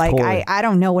going to look like. Totally. I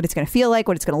don't know what it's going to feel like,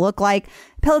 what it's going to look like.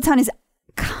 Peloton is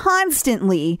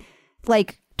constantly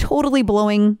totally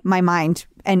blowing my mind,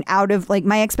 and out of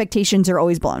my expectations are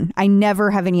always blown. I never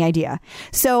have any idea.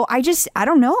 So I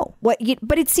don't know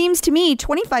but it seems to me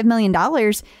 $25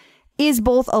 million is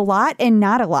both a lot and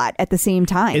not a lot at the same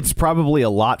time. It's probably a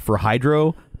lot for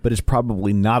Hydro, but it's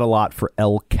probably not a lot for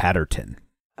Elle Catterton.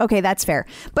 Okay, that's fair.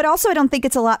 But also, I don't think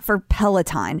it's a lot for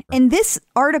Peloton. And this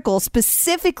article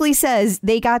specifically says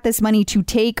they got this money to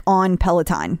take on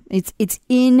Peloton. It's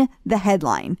in the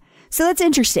headline. So that's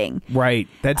interesting. Right.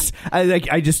 That's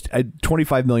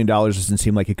 $25 million doesn't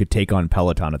seem like it could take on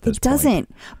Peloton at this point. It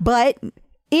doesn't. But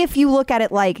if you look at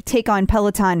it like take on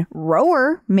Peloton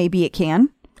rower, maybe it can.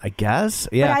 I guess.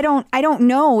 Yeah. But I don't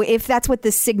know if that's what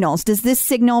this signals. Does this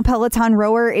signal Peloton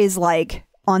rower is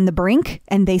on the brink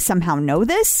and they somehow know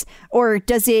this? Or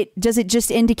does it just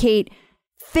indicate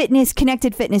fitness,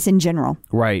 connected fitness in general?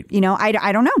 Right.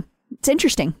 I don't know. It's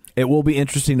interesting. It will be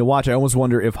interesting to watch. I almost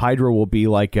wonder if Hydro will be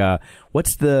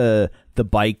what's the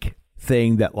bike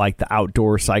thing that the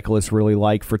outdoor cyclists really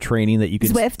like for training that you can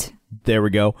Swift. There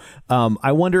we go.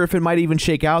 I wonder if it might even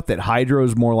shake out that Hydro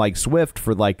is more like Swift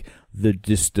for the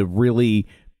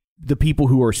people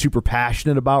who are super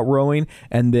passionate about rowing,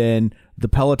 and then the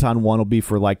Peloton one will be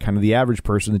for kind of the average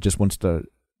person that just wants to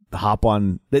hop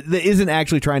on, that isn't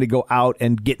actually trying to go out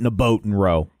and get in a boat and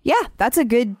row. Yeah, that's a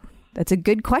good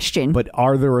question. But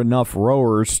are there enough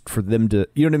rowers for them to,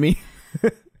 you know what I mean?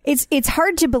 It's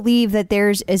hard to believe that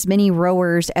there's as many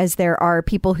rowers as there are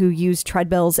people who use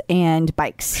treadmills and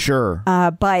bikes. Sure.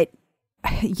 But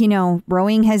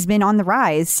rowing has been on the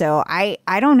rise, so I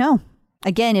don't know.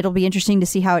 Again, it'll be interesting to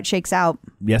see how it shakes out.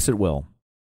 Yes, it will.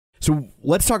 So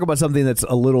let's talk about something that's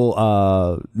a little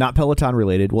not Peloton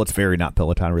related. Well, it's very not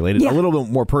Peloton related. Yeah. A little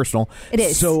bit more personal. It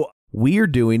is. So we are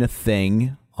doing a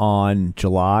thing on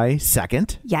July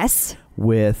 2nd. Yes.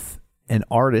 With an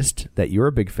artist that you're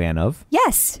a big fan of.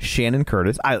 Yes. Shannon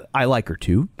Curtis. I like her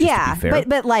too. Yeah, to be fair.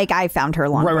 but I found her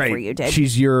long before you did.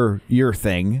 She's your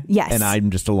thing. Yes. And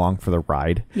I'm just along for the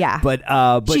ride. Yeah.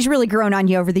 But she's really grown on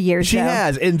you over the years. She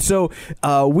has. And so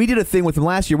we did a thing with them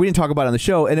last year. We didn't talk about it on the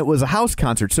show, and it was a house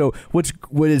concert. So what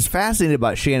is fascinating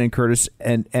about Shannon Curtis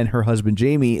and her husband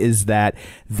Jamie is that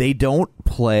they don't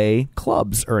play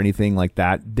clubs or anything like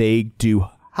that. They do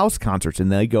house concerts,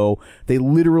 and they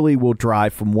literally will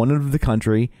drive from one end of the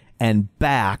country and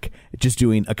back just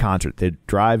doing a concert. They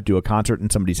drive, do a concert in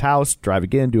somebody's house, drive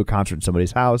again, do a concert in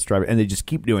somebody's house, drive, and they just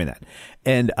keep doing that.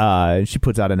 And she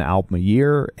puts out an album a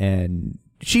year, and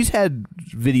she's had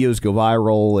videos go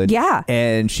viral,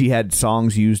 and she had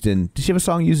songs used in. Did she have a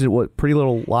song used in Pretty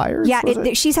Little Liars? Yeah,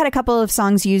 she's had a couple of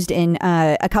songs used in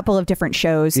a couple of different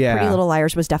shows. Yeah. Pretty Little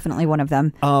Liars was definitely one of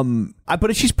them.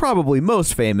 But she's probably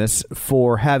most famous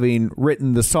for having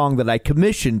written the song that I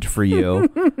commissioned for you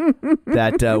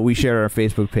that we shared on our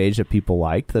Facebook page that people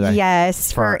liked. For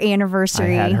our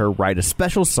anniversary. I had her write a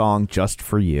special song just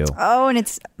for you. Oh, and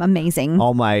it's amazing.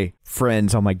 All my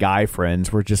guy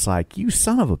friends were just like, you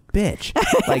son of a bitch.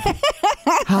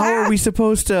 How are we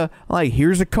supposed to,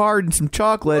 here's a card and some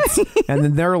chocolates. And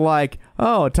then they're like,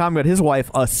 oh, Tom got his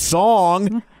wife a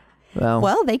song.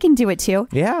 Well, they can do it too.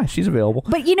 Yeah, she's available.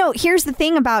 But, here's the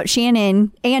thing about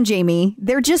Shannon and Jamie.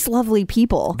 They're just lovely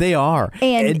people. They are.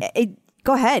 And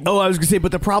go ahead. Oh, I was going to say,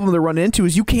 but the problem they're running into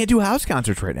is you can't do house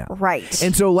concerts right now. Right.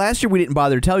 And so last year we didn't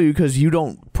bother to tell you because you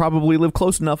don't probably live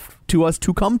close enough to us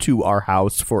to come to our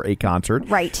house for a concert.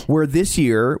 Right. Where this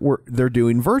year they're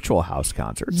doing virtual house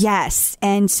concerts. Yes.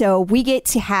 And so we get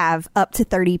to have up to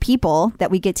 30 people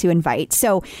that we get to invite.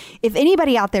 So if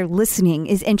anybody out there listening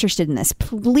is interested in this,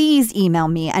 please email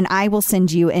me and I will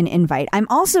send you an invite. I'm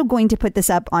also going to put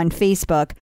this up on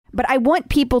Facebook. But I want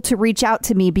people to reach out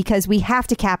to me because we have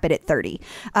to cap it at 30.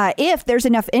 If there's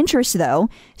enough interest, though,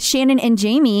 Shannon and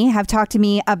Jamie have talked to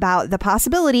me about the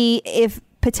possibility if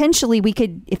potentially we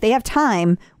could, if they have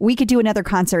time, we could do another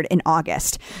concert in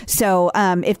August. So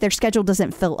if their schedule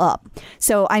doesn't fill up.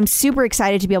 So I'm super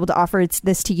excited to be able to offer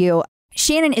this to you.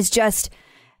 Shannon is just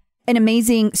an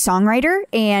amazing songwriter,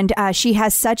 and she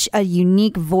has such a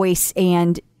unique voice,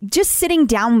 and just sitting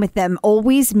down with them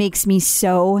always makes me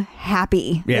so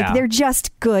happy. Yeah. Like, they're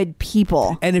just good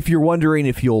people. And if you're wondering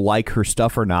if you'll like her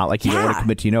stuff or not, like you don't want to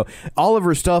commit to, all of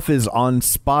her stuff is on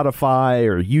Spotify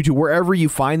or YouTube. Wherever you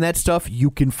find that stuff, you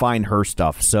can find her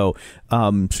stuff. So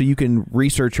you can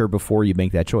research her before you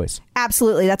make that choice.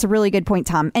 Absolutely. That's a really good point,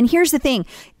 Tom. And here's the thing.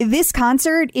 This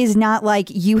concert is not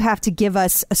like you have to give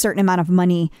us a certain amount of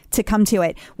money to come to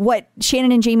it. What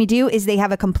Shannon and Jamie do is they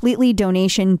have a completely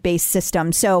donation-based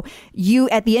system. So you,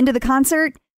 at the end of the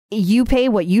concert, you pay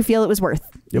what you feel it was worth.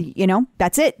 Yep.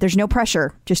 That's it. There's no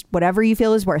pressure. Just whatever you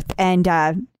feel is worth. And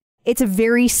it's a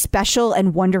very special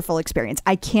and wonderful experience.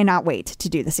 I cannot wait to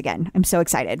do this again. I'm so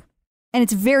excited. And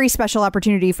it's a very special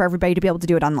opportunity for everybody to be able to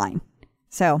do it online.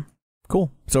 So cool.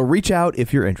 So reach out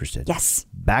if you're interested. Yes.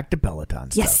 Back to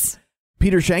Peloton stuff. Yes.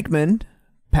 Peter Shankman,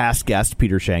 past guest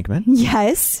Peter Shankman.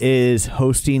 Yes. Is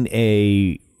hosting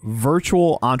a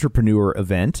virtual entrepreneur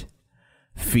event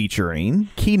featuring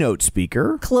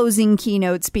closing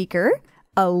keynote speaker,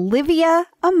 Olivia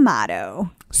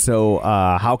Amato. So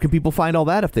how can people find all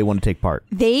that if they want to take part?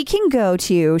 They can go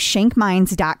to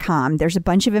shankminds.com. There's a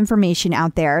bunch of information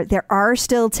out there. There are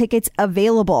still tickets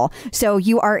available. So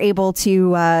you are able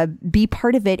to be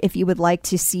part of it if you would like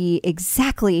to see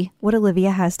exactly what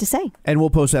Olivia has to say. And we'll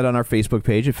post that on our Facebook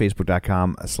page at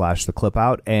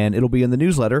facebook.com/theclipout. And it'll be in the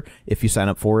newsletter if you sign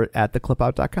up for it at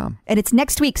theclipout.com. And it's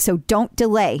next week, so don't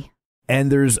delay.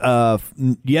 And there's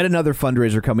yet another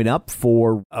fundraiser coming up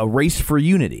for a Race for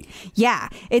Unity. Yeah,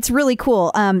 it's really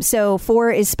cool. So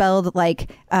 4 is spelled like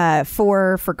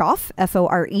 4 for golf,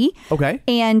 FORE. Okay.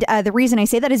 And the reason I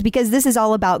say that is because this is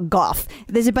all about golf.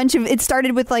 There's a bunch of, it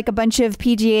started with like a bunch of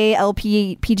PGA,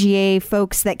 PGA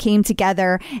folks that came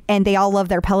together, and they all love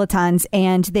their Pelotons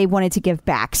and they wanted to give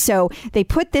back. So they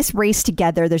put this race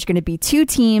together. There's going to be 2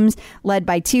 teams led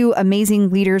by 2 amazing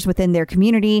leaders within their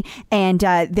community, and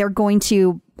they're going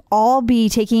to all be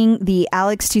taking the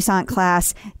Alex Toussaint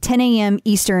class 10 a.m.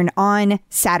 Eastern on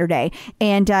Saturday.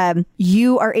 And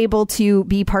you are able to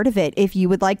be part of it if you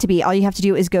would like to be. All you have to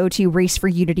do is go to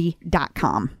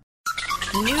raceforunity.com.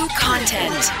 New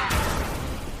content.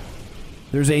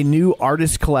 There's a new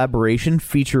artist collaboration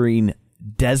featuring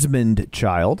Desmond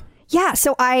Child. Yeah,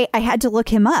 so I had to look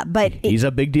him up, but he's a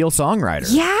big deal songwriter.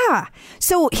 Yeah.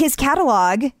 So his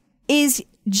catalog is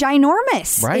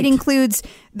ginormous. Right. It includes,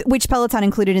 which Peloton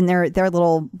included in their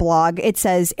little blog. It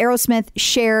says Aerosmith,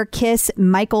 Cher, Kiss,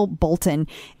 Michael Bolton.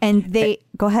 And they,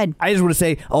 go ahead. I just want to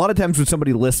say, a lot of times when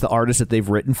somebody lists the artists that they've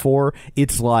written for,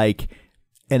 it's like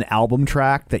an album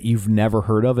track that you've never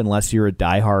heard of unless you're a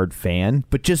diehard fan.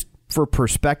 But just for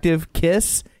perspective,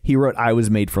 Kiss, he wrote I Was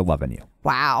Made for Loving You.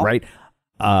 Wow. Right?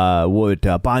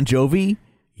 Bon Jovi,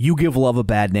 You Give Love a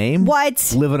Bad Name.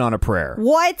 What? Living on a Prayer.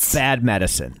 What? Bad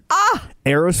Medicine. Ah!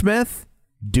 Aerosmith,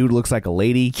 Dude Looks Like a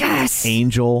Lady. Yes.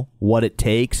 Angel, What It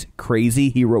Takes.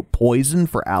 Crazy. He wrote Poison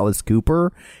for Alice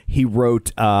Cooper. He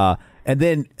wrote, and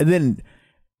then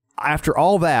after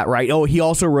all that, right? Oh, he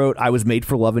also wrote I Was Made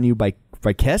for Loving You by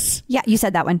Kiss. Yeah, you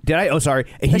said that one. Did I? Oh,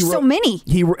 sorry. There's so many.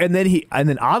 And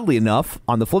then oddly enough,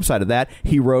 on the flip side of that,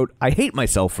 he wrote I Hate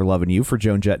Myself for Loving You for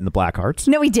Joan Jett and the Blackhearts.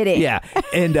 No, he didn't. Yeah.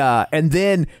 And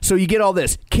then so you get all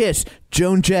this: Kiss,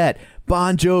 Joan Jett,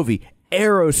 Bon Jovi,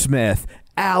 Aerosmith,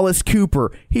 Alice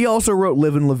Cooper. He also wrote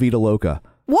Livin' La Vida Loca.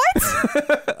 What?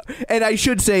 And I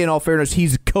should say, in all fairness,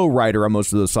 he's a co-writer on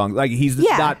most of those songs. Like he's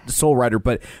not the sole writer,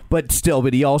 but still,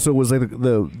 but he also was like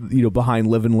the behind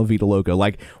Livin' La Vida Loca.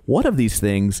 Like, one of these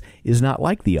things is not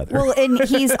like the other. Well, and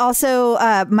he's also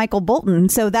Michael Bolton,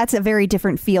 so that's a very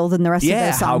different feel than the rest of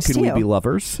those songs how can too. we be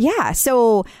lovers? Yeah,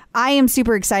 so I am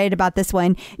super excited about this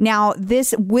one. Now,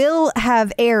 this will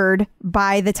have aired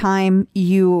by the time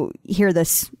you hear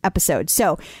this episode,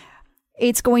 so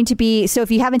It's going to be, so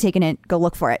if you haven't taken it, go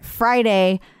look for it.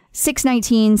 Friday,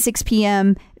 6/19, 6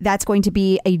 p.m. That's going to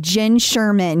be a Jen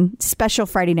Sherman special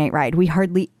Friday night ride. We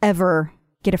hardly ever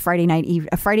get a Friday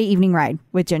evening ride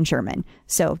with Jen Sherman.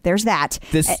 So there's that.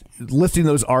 This listing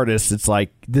those artists, it's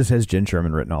like this has Jen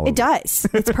Sherman written all over. It does.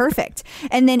 It's perfect.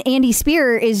 And then Andy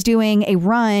Spear is doing a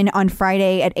run on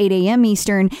Friday at 8 a.m.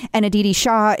 Eastern, and Aditi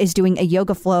Shah is doing a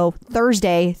yoga flow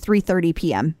Thursday, 3:30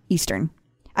 p.m. Eastern.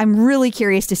 I'm really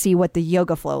curious to see what the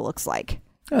yoga flow looks like.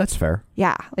 Oh, that's fair.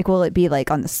 Yeah. Like, will it be like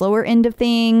on the slower end of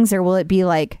things, or will it be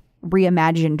like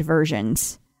reimagined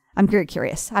versions? I'm very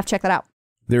curious. I have to check that out.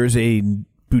 There's a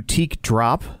boutique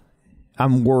drop.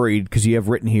 I'm worried because you have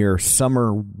written here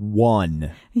summer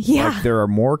 1. Yeah. Like there are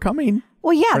more coming?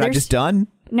 Well, yeah. We're not just done?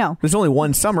 No. There's only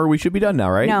one summer. We should be done now,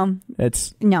 right? No.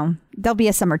 No. There'll be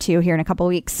a summer 2 here in a couple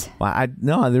weeks. Well,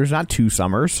 no, there's not 2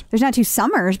 summers. There's not 2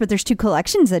 summers, but there's 2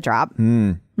 collections that drop.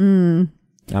 I'm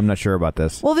not sure about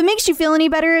this. Well, if it makes you feel any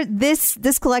better, this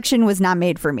collection was not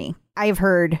made for me. I've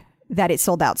heard that it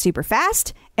sold out super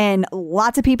fast and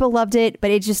lots of people loved it, but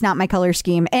it's just not my color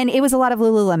scheme. And it was a lot of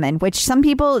Lululemon, which some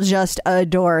people just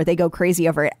adore. They go crazy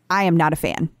over it. I am not a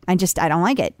fan. I don't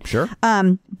like it. Sure.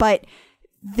 But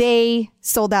they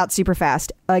sold out super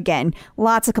fast. Again,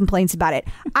 lots of complaints about it.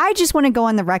 I just want to go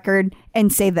on the record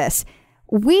and say this.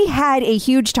 We had a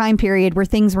huge time period where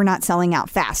things were not selling out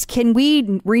fast. Can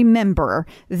we remember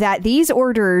that these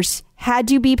orders had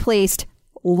to be placed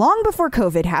long before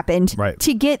COVID happened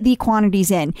to get the quantities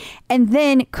in? And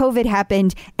then COVID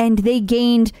happened and they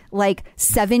gained like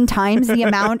 7 times the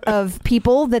amount of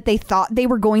people that they thought they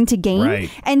were going to gain. Right.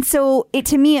 And so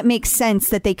to me, it makes sense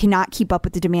that they cannot keep up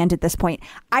with the demand at this point.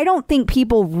 I don't think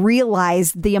people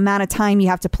realize the amount of time you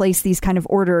have to place these kind of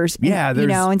orders. Yeah.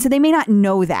 And so they may not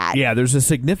know that. Yeah. There's a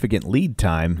significant lead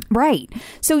time. Right.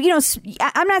 So,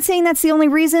 I'm not saying that's the only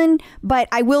reason, but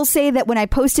I will say that when I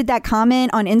posted that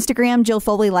comment on Instagram, Jill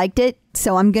Foley liked it.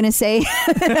 So I'm going to say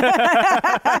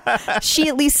she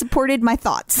at least supported my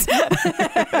thoughts.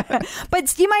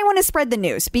 But you might want to spread the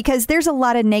news because there's a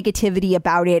lot of negativity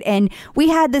about it. And we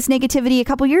had this negativity a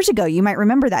couple years ago. You might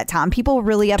remember that, Tom. People were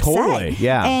really upset. Totally,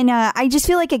 yeah. And I just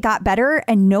feel like it got better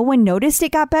and no one noticed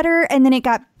it got better. And then it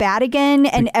got bad again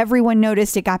and everyone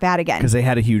noticed it got bad again. Because they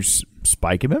had a huge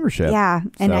spike in membership. Yeah.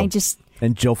 And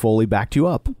And Jill Foley backed you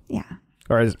up. Yeah.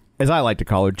 Or as I like to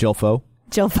call her, Jill Fo.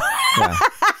 Jill Fo. Yeah.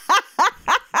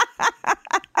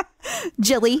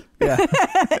 Jilly. Yeah.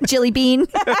 Jilly Bean.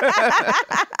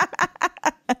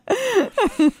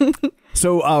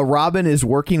 So Robin is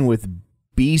working with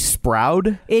Bee Sprout.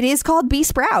 It is called Bee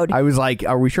Sprout. I was like,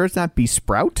 are we sure it's not Bee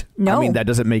Sprout? No. I mean, that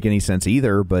doesn't make any sense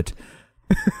either, but...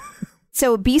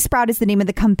 So Bee Sprout is the name of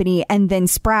the company, and then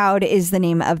Sprout is the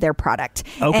name of their product.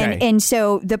 Okay. And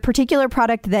so the particular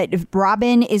product that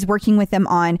Robin is working with them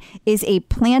on is a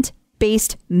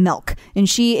plant-based milk. And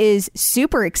she is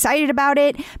super excited about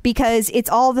it because it's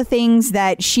all the things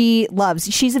that she loves.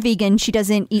 She's a vegan. She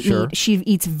doesn't eat meat. She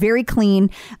eats very clean.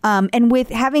 And with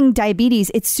having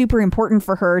diabetes, it's super important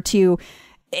for her to,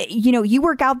 you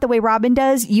work out the way Robin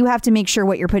does. You have to make sure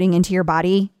what you're putting into your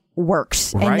body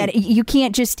works and that you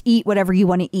can't just eat whatever you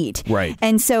want to eat. Right.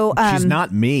 And so she's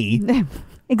not me.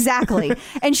 Exactly.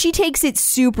 And she takes it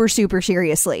super, super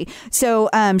seriously. So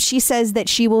she says that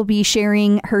she will be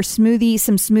sharing her some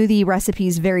smoothie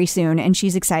recipes very soon. And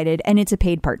she's excited. And it's a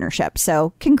paid partnership.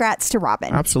 So congrats to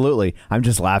Robin. Absolutely. I'm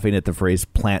just laughing at the phrase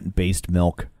plant-based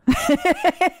milk.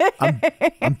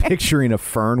 I'm picturing a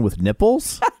fern with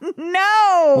nipples.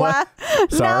 No. What?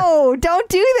 Sorry. No, don't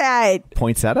do that.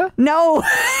 Poinsettia? No.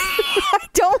 I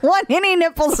don't want any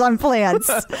nipples on plants.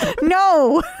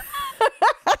 No.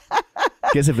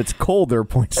 Guess if it's cold, they're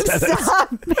poinsettias.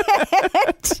 Stop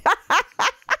it.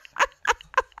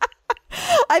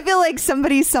 I feel like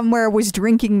somebody somewhere was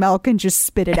drinking milk and just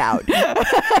spit it out.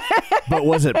 But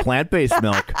was it plant-based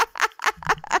milk?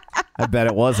 I bet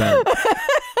it wasn't.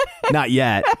 Not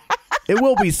yet. It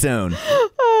will be soon.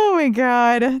 Oh my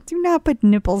God. Do not put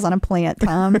nipples on a plant,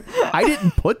 Tom. I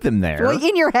didn't put them there. Well,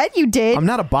 in your head you did. I'm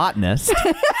not a botanist.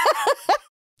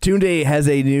 Tunde has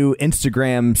a new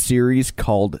Instagram series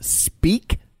called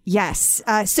Speak. Yes.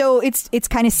 So it's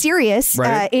kind of serious.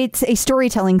 Right. It's a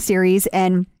storytelling series,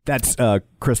 and that's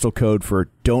crystal code for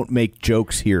don't make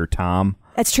jokes here, Tom.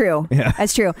 That's true. Yeah.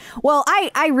 That's true. Well,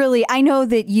 I know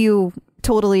that you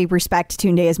totally respect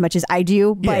Tunde as much as I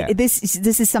do, but this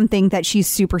is something that she's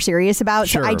super serious about.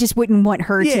 Sure. So I just wouldn't want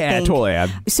her to think. Yeah,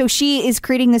 totally. So she is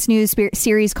creating this new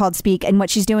series called Speak, and what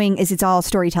she's doing is it's all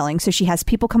storytelling. So she has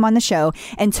people come on the show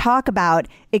and talk about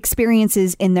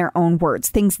experiences in their own words,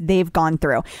 things they've gone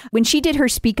through. When she did her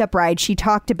Speak Up ride, she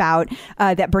talked about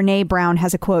that Brene Brown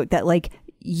has a quote that like,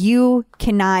 you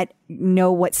cannot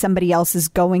know what somebody else is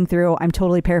going through. I'm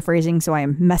totally paraphrasing, so I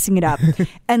am messing it up,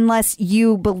 unless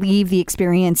you believe the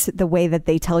experience the way that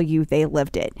they tell you they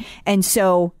lived it. And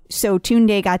so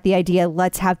Tunde got the idea,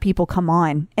 let's have people come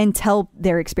on and tell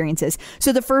their experiences.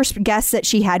 So the first guest that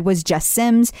she had was Jess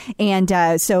Sims.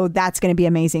 And so that's going to be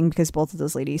amazing because both of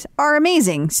those ladies are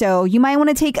amazing. So you might want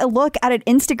to take a look at it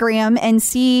Instagram and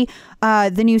see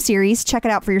the new series. Check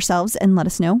it out for yourselves and let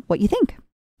us know what you think.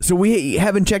 So we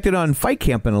haven't checked it on Fight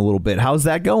Camp in a little bit. How's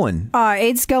that going?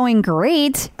 It's going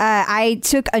great. I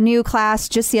took a new class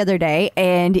just the other day,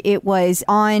 and I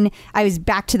was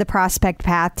back to the prospect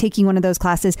path, taking one of those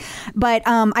classes. But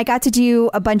I got to do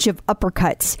a bunch of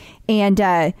uppercuts,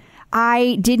 and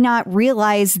I did not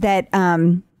realize that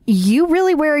you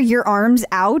really wear your arms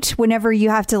out whenever you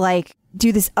have to like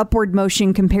do this upward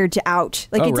motion compared to out.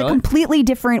 Like it's really? a completely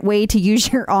different way to use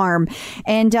your arm.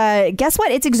 And guess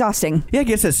what? It's exhausting. Yeah, I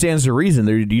guess that stands to reason.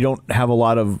 You don't have a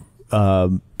lot of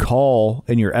call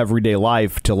in your everyday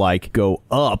life to like go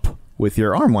up with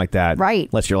your arm like that. Right.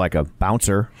 Unless you're like a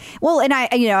bouncer. Well, and I,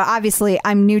 obviously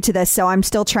I'm new to this, so I'm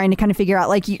still trying to kind of figure out,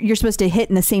 like, you're supposed to hit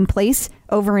in the same place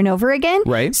over and over again.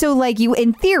 Right. So like you,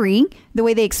 in theory, the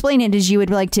way they explain it is you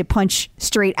would like to punch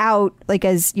straight out, like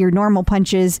as your normal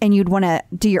punches, and you'd want to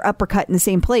do your uppercut in the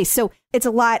same place. So it's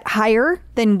a lot higher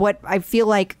than what I feel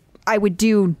like I would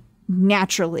do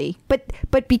naturally. But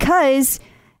because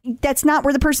that's not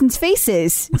where the person's face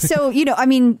is. So,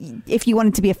 if you want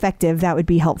it to be effective, that would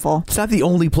be helpful. It's not the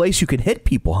only place you can hit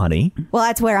people, honey. Well,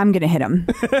 that's where I'm going to hit them.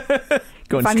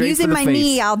 Going if I'm straight using for the my face.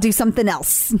 knee, I'll do something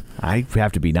else. I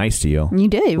have to be nice to you. You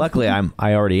do. Luckily,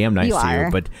 I already am nice You to are.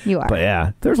 you. But You are. But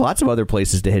yeah, there's lots of other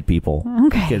places to hit people.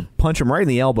 Okay. You could punch them right in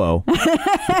the elbow.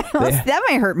 That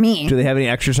might hurt me. Do they have any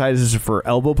exercises for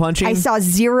elbow punching? I saw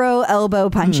 0 elbow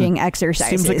punching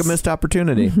exercises. Seems like a missed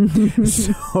opportunity.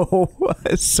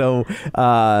 So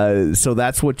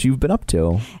that's what you've been up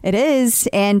to. It is.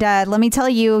 And let me tell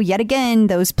you, yet again,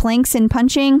 those planks and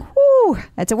punching, whoo,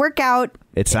 that's a workout.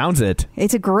 It sounds it.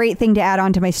 It's a great thing to add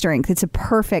on to my strength. It's a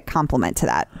perfect complement to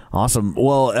that. Awesome.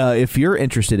 Well, if you're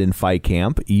interested in Fight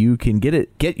Camp, you can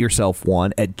get yourself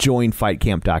one at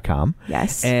joinfightcamp.com.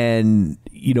 Yes. And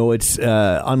it's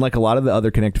unlike a lot of the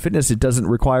other Connected Fitness, it doesn't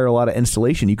require a lot of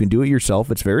installation. You can do it yourself.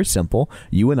 It's very simple.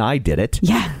 You and I did it.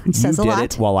 Yeah, it says a lot. You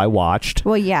did it while I watched.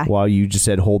 Well, yeah. While you just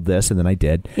said, hold this, and then I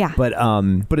did. Yeah. But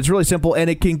it's really simple, and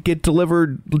it can get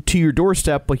delivered to your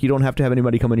doorstep. Like, you don't have to have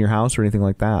anybody come in your house or anything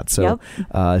like that. So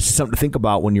it's something to think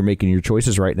about when you're making your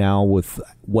choices right now with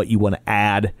what you want to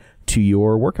add to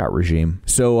your workout regime.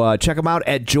 So check them out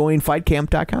at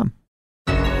joinfightcamp.com.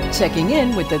 Checking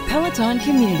in with the Peloton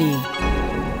community.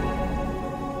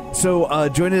 So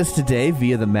joining us today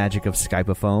via the magic of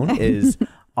Skype-a-phone is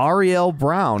Ariel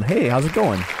Brown. Hey, how's it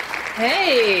going?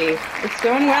 Hey, it's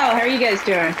going well. How are you guys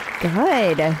doing?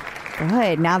 Good.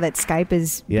 Now that Skype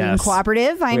is being Yes.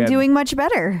 cooperative, I'm had- doing much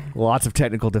better. Lots of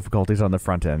technical difficulties on the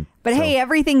front end. But hey,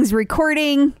 everything's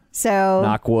recording, so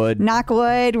knock wood. Knock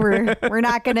wood. We're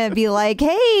not going to be like,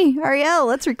 hey, Ariel,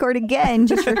 let's record again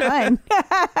just for fun.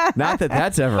 Not that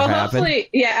that's ever Well, happened. hopefully,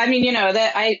 yeah. I mean,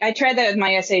 that I tried that with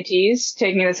my SATs,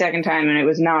 taking it a second time, and it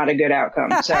was not a good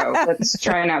outcome. So let's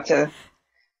try not to.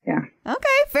 Yeah. Okay,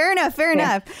 fair enough.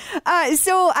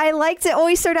 So I like to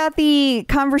always start out the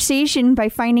conversation by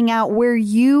finding out where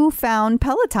you found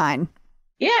Peloton.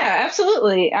 Yeah,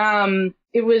 absolutely.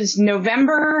 It was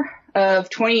November of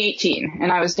 2018,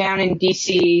 and I was down in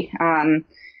DC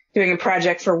doing a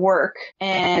project for work,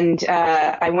 and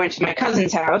I went to my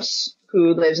cousin's house,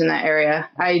 who lives in that area.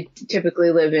 I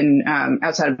typically live in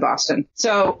outside of Boston.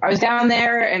 So I was down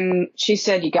there, and she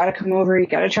said, you got to come over. You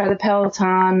got to try the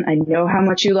Peloton. I know how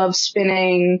much you love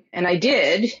spinning. And I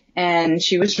did. And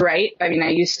she was right. I mean, I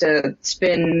used to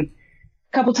spin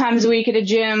a couple times a week at a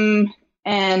gym,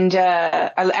 and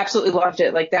I absolutely loved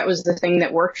it. Like, that was the thing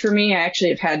that worked for me. I actually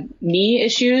have had knee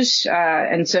issues.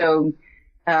 And so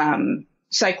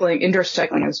indoor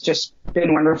cycling has just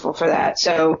been wonderful for that.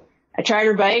 So I tried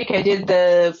her bike. I did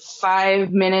the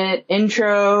 5-minute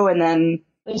intro, and then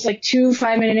there's like 2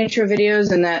 5-minute intro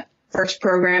videos in that first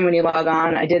program when you log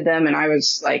on. I did them, and I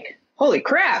was like, holy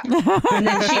crap. And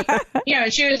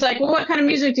then she was like, well, what kind of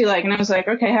music do you like? And I was like,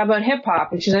 okay, how about hip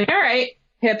hop? And she's like, all right,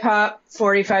 hip hop,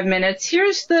 45 minutes.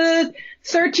 Here's the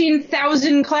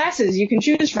 13,000 classes you can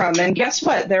choose from. And guess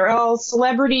what? They're all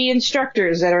celebrity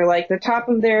instructors that are like the top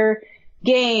of their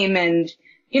game. And,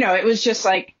 it was just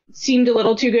like, seemed a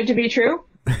little too good to be true.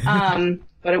 But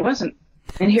it wasn't.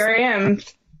 And here I am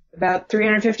about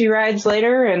 350 rides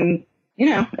later, and,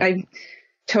 I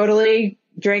totally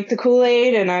drank the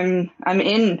Kool-Aid, and I'm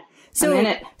in. I'm in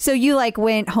it. So you like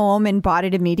went home and bought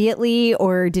it immediately,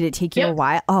 or did it take you a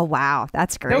while? Oh, wow.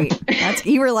 That's great. Nope.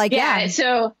 You were like, yeah.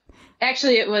 So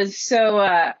actually it was, for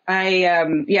the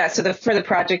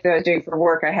project that I was doing for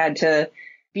work, I had to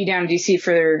be down in DC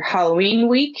for Halloween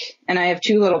week, and I have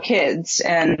 2 little kids,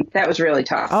 and that was really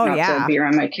tough. Oh, yeah. To be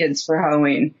around my kids for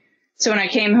Halloween. So when I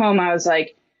came home, I was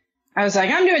like, I'm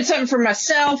doing something for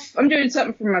myself. I'm doing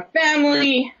something for my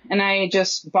family. And I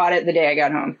just bought it the day I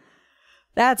got home.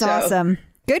 That's awesome.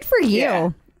 Good for you. Yeah.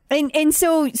 And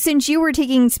so since you were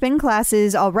taking spin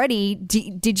classes already,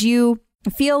 did you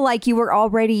feel like you were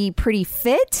already pretty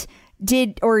fit?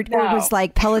 Or was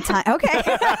like Peloton? Okay.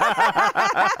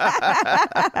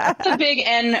 That's a big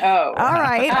N-O. All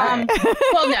right.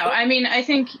 Well, no, I mean, I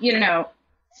think,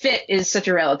 fit is such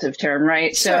a relative term,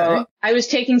 right? Sure. So I was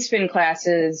taking spin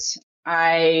classes.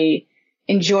 I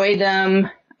enjoyed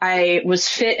them. I was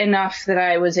fit enough that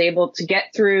I was able to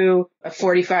get through a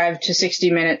 45 to 60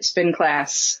 minute spin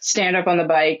class, stand up on the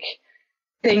bike,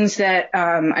 things that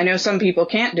I know some people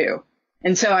can't do.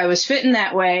 And so I was fit in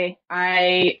that way.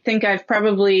 I think I've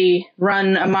probably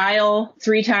run a mile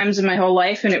 3 times in my whole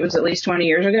life, and it was at least 20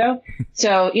 years ago.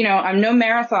 So, I'm no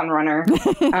marathon runner,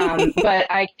 but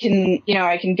I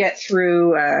can get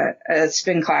through a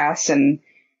spin class. And,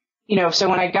 so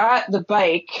when I got the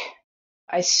bike,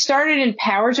 I started in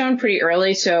Power Zone pretty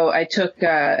early. So I took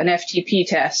an FTP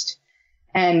test,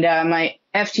 and my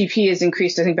FTP has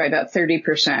increased, I think, by about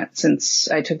 30% since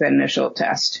I took that initial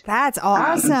test. That's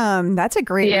awesome. That's a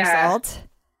great result.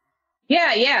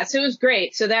 Yeah. So it was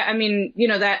great. So that,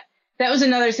 that was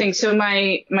another thing. So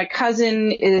my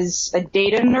cousin is a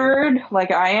data nerd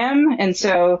like I am. And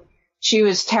so she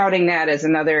was touting that as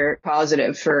another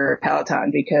positive for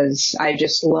Peloton, because I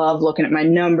just love looking at my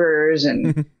numbers,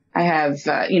 and I have,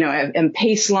 I have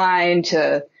Paceline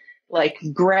to like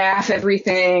graph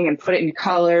everything and put it in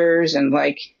colors, and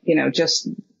just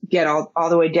get all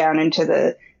the way down into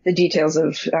the details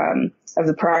of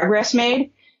the progress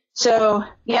made. So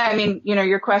yeah,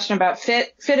 your question about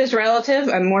fit is relative.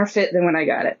 I'm more fit than when I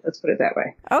got it. Let's put it that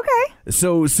way. Okay.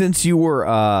 So since you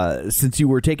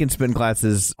were taking spin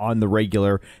classes on the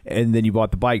regular, and then you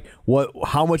bought the bike,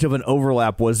 how much of an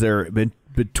overlap was there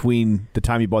between the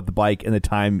time you bought the bike and the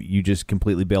time you just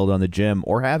completely bailed on the gym,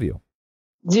 or have you?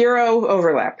 0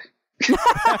 overlap.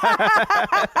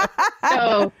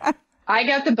 So I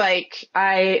got the bike.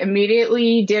 I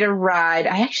immediately did a ride.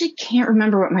 I actually can't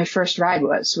remember what my first ride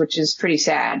was, which is pretty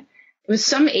sad. It was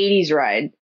some 80s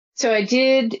ride. So I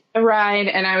did a ride,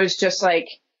 and I was just like,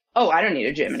 oh, I don't need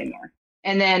a gym anymore.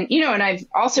 And then, and I've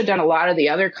also done a lot of the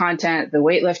other content, the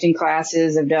weightlifting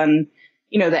classes. I've done,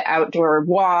 the outdoor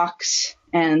walks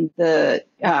and the,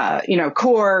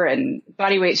 core and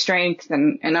body weight strength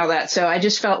and all that. So I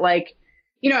just felt like,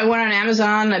 I went on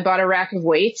Amazon, I bought a rack of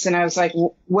weights, and I was like,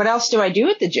 what else do I do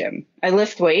at the gym? I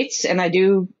lift weights and I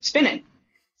do spinning.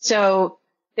 So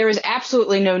there was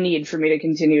absolutely no need for me to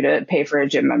continue to pay for a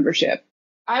gym membership.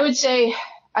 I would say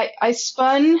I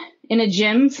spun in a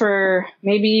gym for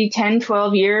maybe 10,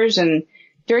 12 years. And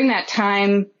during that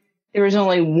time, there was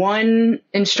only one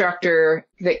instructor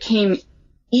that came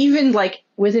even like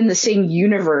within the same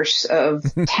universe of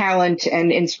talent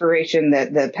and inspiration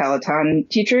that the Peloton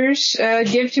teachers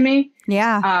give to me.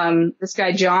 Yeah. This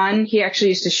guy, John, he actually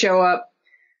used to show up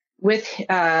with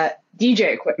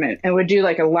DJ equipment and would do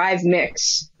like a live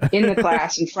mix in the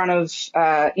class in front of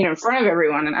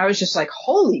everyone. And I was just like,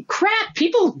 holy crap,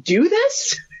 people do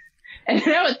this? And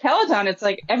now with Peloton, it's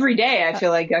like every day I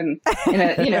feel like I'm in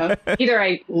a, either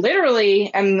I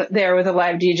literally am there with a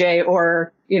live DJ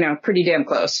or, pretty damn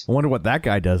close. I wonder what that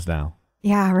guy does now.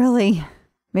 Yeah, really.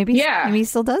 Maybe he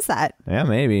still does that. Yeah,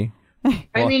 maybe. Well,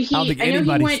 I know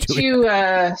he went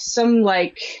to some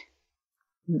like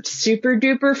super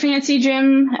duper fancy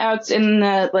gym out in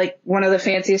one of the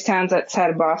fanciest towns outside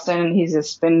of Boston. He's a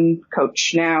spin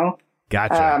coach now.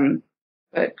 Gotcha.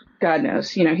 But God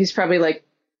knows, he's probably like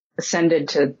ascended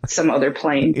to some other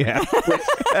plane. Yeah.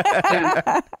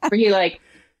 Where he like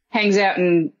hangs out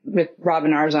with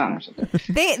Robin Arzon or something.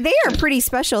 They are pretty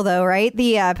special though, right?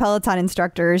 The Peloton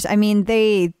instructors. I mean,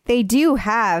 they do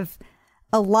have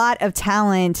a lot of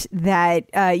talent that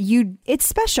it's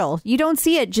special. You don't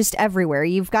see it just everywhere.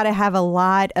 You've got to have a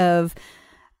lot of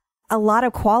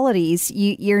qualities.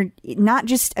 You're not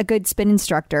just a good spin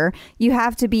instructor. You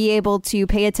have to be able to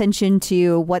pay attention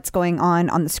to what's going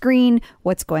on the screen,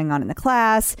 what's going on in the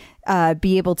class,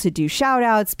 be able to do shout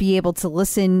outs, be able to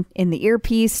listen in the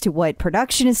earpiece to what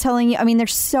production is telling you. I mean,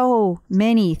 there's so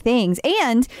many things.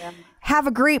 And have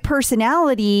a great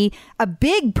personality, a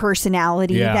big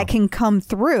personality that can come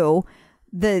through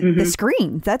the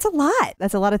screen. That's a lot.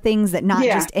 That's a lot of things that not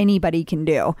just anybody can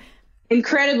do.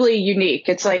 Incredibly unique.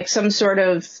 It's like some sort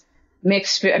of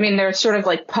mixed. I mean, they're sort of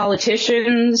like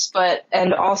politicians,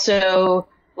 and also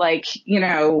like,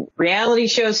 reality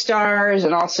show stars,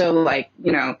 and also like,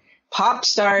 pop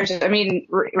stars. I mean,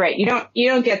 right. You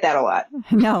don't get that a lot.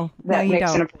 No, that you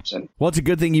mix don't. in a person. Well, it's a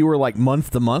good thing you were like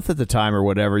month to month at the time or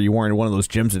whatever. You weren't in one of those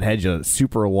gyms that had you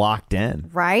super locked in.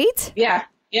 Right? Yeah.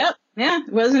 Yep. Yeah.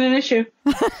 It wasn't an issue.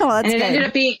 Well, that's and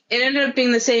it ended up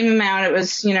being the same amount. It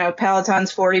was,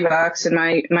 Peloton's $40 and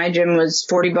my gym was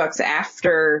 $40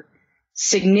 after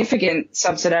significant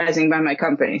subsidizing by my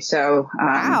company. So,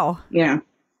 wow.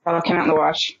 All came out in the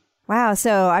wash. Wow.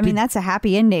 So, I mean, that's a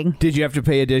happy ending. Did you have to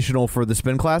pay additional for the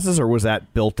spin classes, or was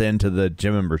that built into the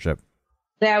gym membership?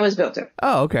 That was built in.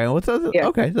 Oh, okay. Well,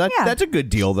 okay. That's a good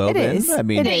deal, though. It is. I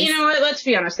mean, you know what? Let's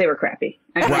be honest. They were crappy.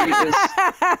 I mean, it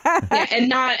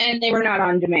was, and they were not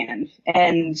on demand.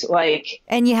 And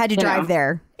and you had to drive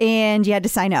there, and you had to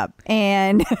sign up,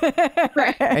 and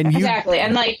right. And exactly.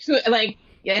 And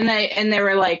and there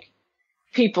were like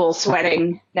people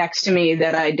sweating next to me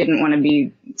that I didn't want to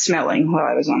be smelling while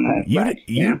I was on the ride.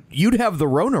 You'd have the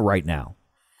Rona right now.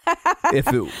 If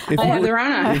I have the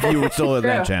Rona. If you were still in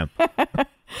that gym.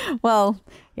 Well,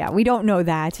 yeah, we don't know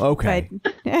that. Okay.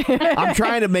 But I'm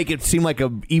trying to make it seem like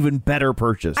a even better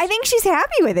purchase. I think she's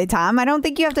happy with it, Tom. I don't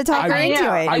think you have to talk her into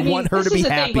it. I want her to be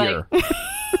happier.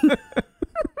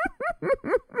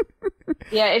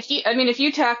 Yeah, if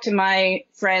you talk to my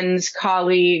friends,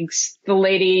 colleagues, the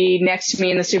lady next to me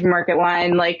in the supermarket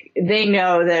line, like, they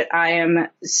know that I am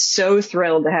so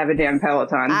thrilled to have a damn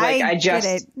Peloton. Like, I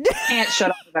just can't shut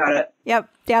up about it. Yep.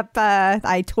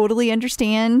 I totally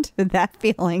understand that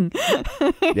feeling.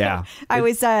 Yeah.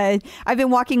 I've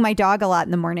been walking my dog a lot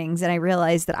in the mornings, and I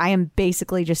realized that I am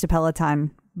basically just a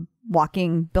Peloton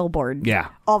walking billboard. Yeah.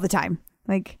 All the time.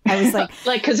 Like, I was like,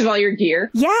 like, because of all your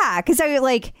gear. Yeah, because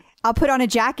I'll put on a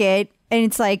jacket and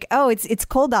it's like, oh, it's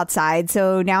cold outside,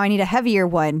 so now I need a heavier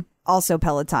one. Also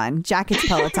Peloton. Jacket's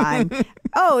Peloton.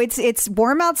 Oh, it's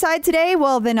warm outside today?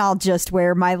 Well, then I'll just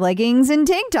wear my leggings and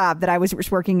tank top that I was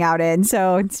working out in.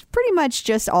 So it's pretty much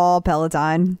just all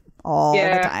Peloton all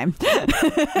the time.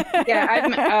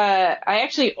 Yeah, I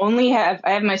actually only have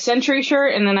my Century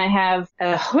shirt, and then I have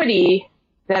a hoodie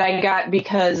that I got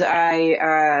because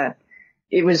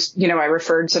it was, I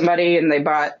referred somebody and I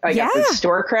got the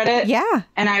store credit. Yeah.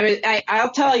 And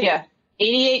I'll tell you,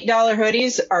 $88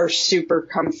 hoodies are super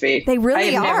comfy. They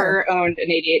really are. I have never owned an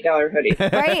 $88 hoodie.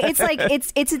 Right? It's like,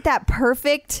 it's that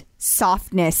perfect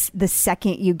softness the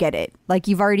second you get it. Like,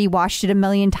 you've already washed it a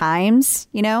million times,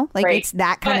 Like, right. It's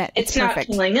that kind of, it's perfect.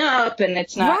 Not pulling up, and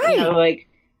it's not, like,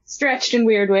 stretched in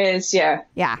weird ways. Yeah.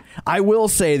 Yeah. I will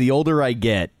say, the older I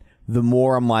get, the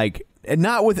more I'm like, and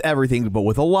not with everything, but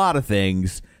with a lot of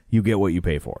things, you get what you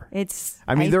pay for.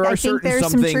 I mean, there are some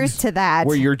things truth to that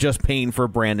where you're just paying for a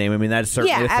brand name. I mean, that's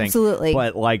certainly a thing. Absolutely.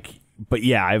 But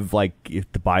yeah, I've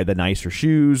to buy the nicer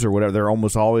shoes or whatever. They're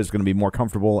almost always going to be more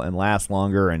comfortable and last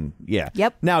longer. And yeah.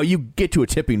 Yep. Now you get to a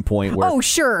tipping point where where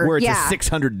it's a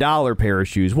 $600 pair of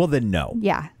shoes. Well, then no.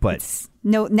 Yeah. But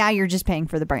no, now you're just paying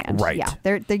for the brand. Right. Yeah.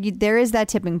 There is that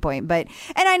tipping point. And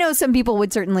I know some people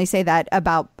would certainly say that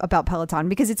about Peloton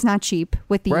because it's not cheap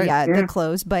with the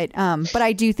clothes. But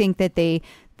I do think that they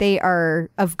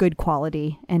are of good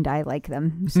quality and I like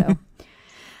them. So.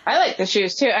 I like the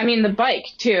shoes too. I mean, the bike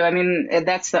too. I mean,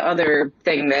 that's the other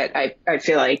thing that I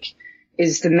feel like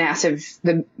is the massive,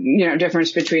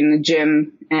 difference between the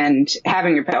gym and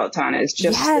having your Peloton is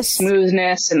just the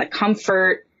smoothness and the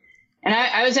comfort. And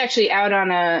I was actually out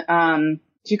on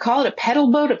do you call it a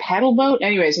pedal boat? A paddle boat?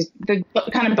 Anyways, it's the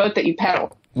kind of boat that you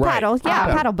pedal. Right. Paddle. Yeah.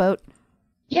 Paddle boat.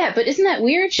 Yeah, but isn't that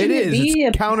weird? Shouldn't it is.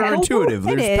 It's counterintuitive.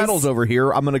 There's pedals over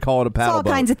here. I'm going to call it a paddle boat.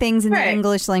 All kinds of things in the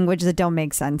English language that don't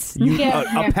make sense.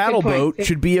 A paddle boat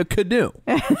should be a canoe.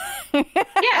 Yeah.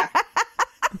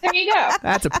 There you go.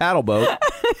 That's a paddle boat.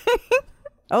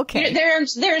 Okay.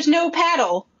 There's no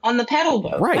paddle on the paddle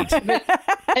boat. Right.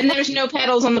 And there's no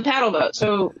paddles on the paddle boat.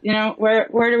 So, where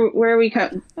are we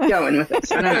going with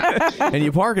this? I don't know. And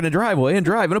you park in a driveway and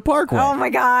drive in a parkway. Oh my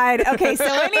God. Okay. So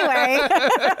anyway.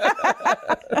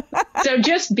 So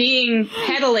just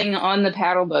pedaling on the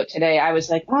paddle boat today, I was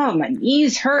like, oh, my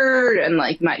knees hurt. And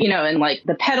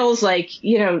the pedals,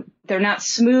 they're not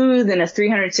smooth in a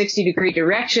 360-degree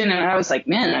direction. And I was like,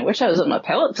 man, I wish I was on my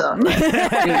Peloton.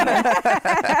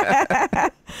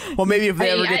 Well, maybe if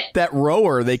they ever get that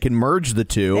rower, they can merge the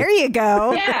two. There you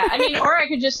go. Yeah, I mean, or I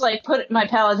could just like put my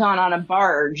Peloton on a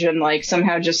barge and like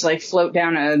somehow just like float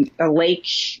down a lake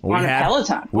on a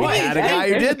Peloton. We had a guy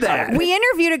who did that. We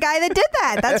interviewed a guy that did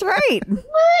that. That's right.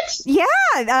 What? Yeah,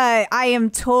 I am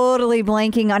totally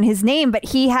blanking on his name, but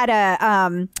he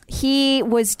had he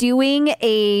was doing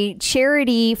a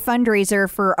charity fundraiser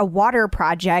for a water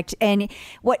project, and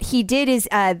what he did is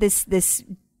this.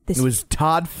 It was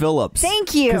Todd Phillips.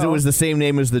 Thank you. Because it was the same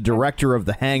name as the director of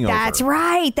The Hangover. That's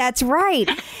right.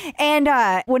 And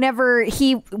whenever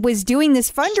he was doing this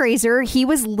fundraiser, he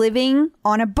was living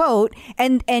on a boat,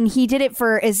 and he did it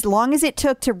for as long as it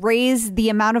took to raise the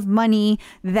amount of money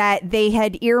that they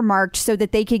had earmarked so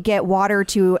that they could get water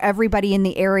to everybody in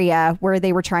the area where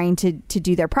they were trying to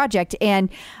do their project. And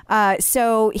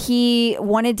so he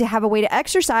wanted to have a way to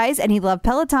exercise, and he loved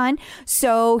Peloton.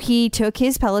 So he took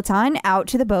his Peloton out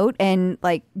to the boat and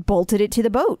like bolted it to the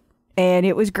boat, and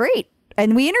it was great.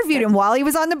 And we interviewed him while he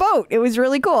was on the boat. It was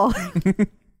really cool.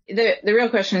 The real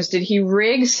question is, did he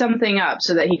rig something up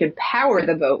so that he could power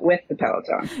the boat with the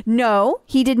Peloton? No,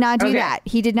 he did not do that.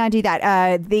 He did not do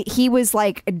that. He was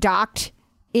like docked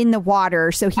in the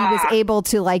water, so he was able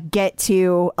to like get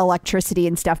to electricity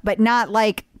and stuff, but not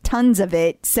like tons of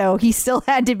it. So he still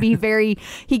had to be very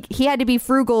he had to be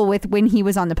frugal with when he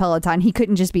was on the Peloton. He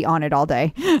couldn't just be on it all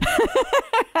day.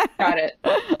 Got it.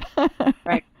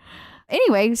 Right.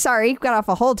 Anyway, sorry, got off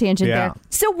a whole tangent there.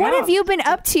 So what have you been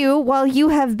up to while you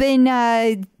have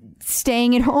been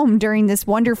staying at home during this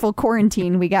wonderful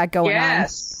quarantine we got going on?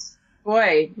 Yes.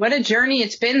 Boy, what a journey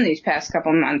it's been these past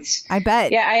couple months. I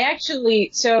bet. Yeah, I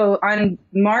actually, so on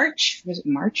March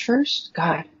 1st?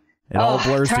 God. It all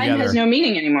blurs time together. has no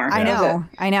meaning anymore. I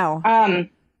know.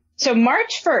 So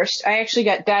March 1st, I actually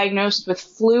got diagnosed with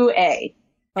flu A.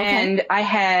 Okay. And I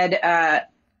had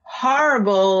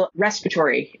horrible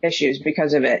respiratory issues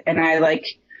because of it. And I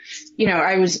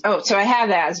so I have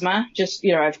asthma, just,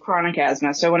 I have chronic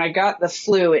asthma. So when I got the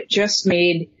flu, it just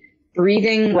made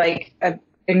breathing like an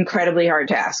incredibly hard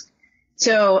task.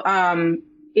 So,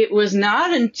 it was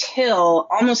not until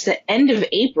almost the end of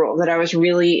April that I was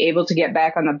really able to get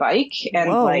back on the bike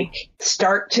and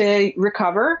start to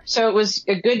recover. So it was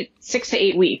a good 6 to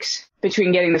 8 weeks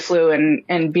between getting the flu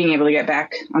and being able to get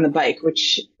back on the bike,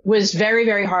 which was very,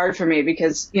 very hard for me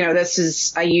because,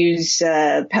 I use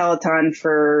Peloton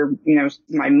for,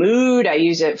 my mood. I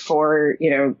use it for,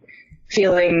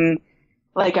 feeling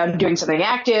like I'm doing something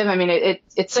active. I mean,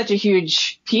 it's such a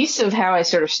huge piece of how I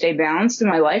sort of stay balanced in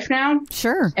my life now.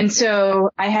 Sure. And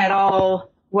so I had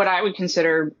all what I would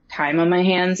consider time on my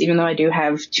hands, even though I do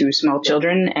have 2 small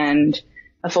children and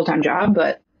a full-time job.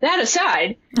 But that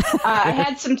aside, I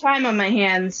had some time on my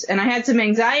hands and I had some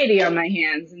anxiety on my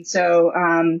hands. And so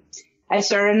I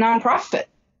started a nonprofit.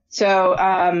 So,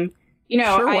 why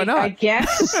not? I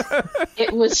guess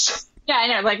it was... Yeah, I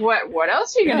know. Like, what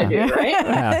else are you going to do, right?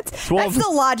 Yeah. That's the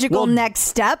logical next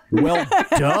step. Well,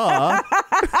 duh.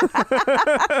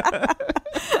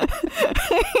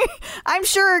 I'm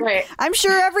sure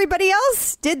everybody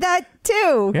else did that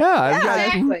too. Yeah,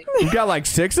 exactly. We've got like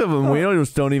 6 of them. We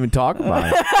don't even talk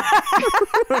about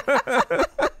it.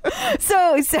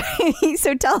 So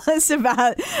tell us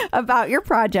about your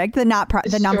project, the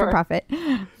not-for-profit.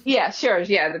 Yeah, sure.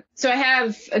 Yeah. So I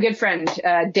have a good friend,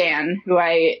 Dan, who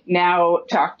I now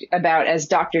talk about as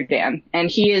Dr. Dan, and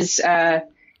he's an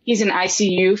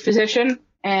ICU physician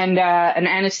and an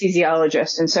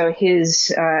anesthesiologist, and so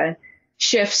his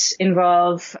shifts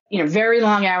involve very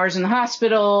long hours in the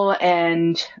hospital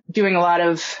and doing a lot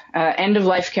of end of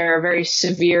life care, very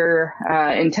severe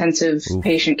intensive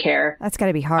patient care. That's got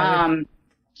to be hard.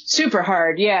 Super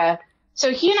hard, yeah.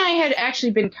 So he and I had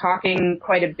actually been talking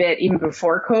quite a bit even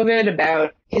before COVID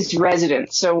about his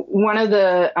residence. So one of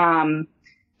the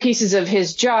pieces of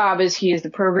his job is he is the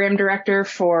program director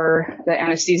for the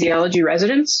anesthesiology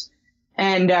residence.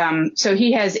 And so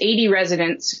he has 80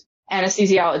 residents,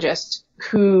 anesthesiologists,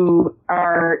 who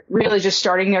are really just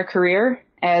starting their career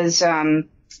as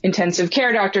intensive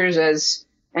care doctors, as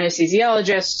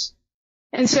anesthesiologists.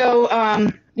 And so,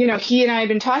 he and I have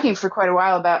been talking for quite a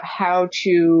while about how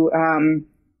to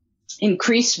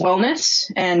increase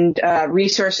wellness and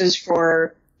resources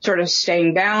for sort of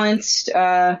staying balanced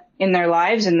in their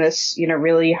lives in this,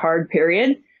 really hard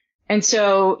period. And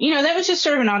so, that was just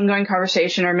sort of an ongoing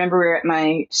conversation. I remember we were at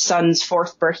my son's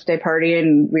 4th birthday party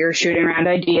and we were shooting around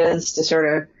ideas to sort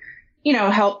of,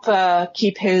 help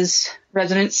keep his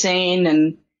residents sane.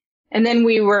 And then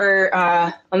we were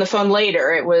on the phone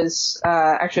later. It was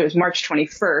actually it was March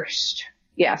 21st.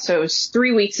 Yeah, so it was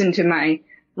 3 weeks into my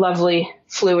lovely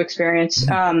flu experience.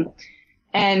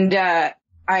 And I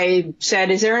I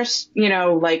said, is there,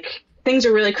 like things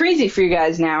are really crazy for you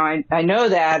guys now. I know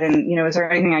that. And, is there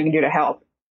anything I can do to help?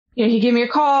 He gave me a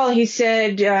call. He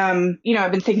said, I've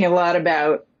been thinking a lot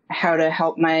about how to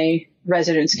help my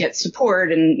residents get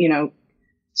support and,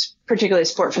 particularly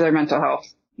support for their mental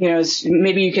health.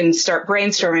 Maybe you can start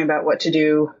brainstorming about what to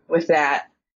do with that.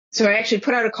 So I actually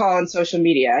put out a call on social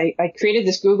media. I created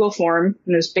this Google form,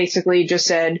 and it was basically just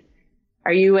said,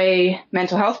 are you a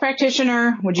mental health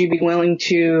practitioner? Would you be willing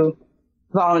to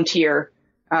volunteer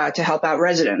to help out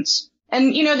residents?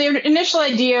 And, the initial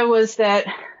idea was that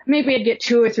maybe I'd get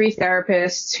 2 or 3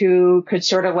 therapists who could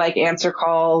sort of like answer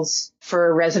calls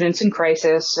for residents in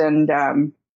crisis.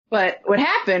 And but what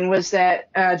happened was that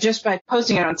just by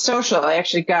posting it on social, I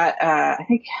actually got, I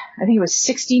think it was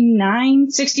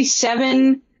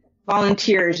 67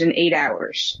 volunteers in 8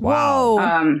 hours. Wow.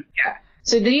 Yeah.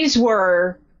 So these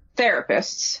were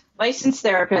therapists, licensed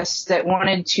therapists that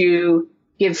wanted to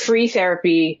give free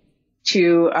therapy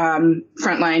to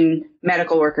frontline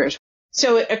medical workers.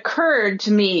 So it occurred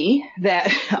to me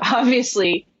that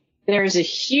obviously there's a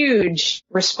huge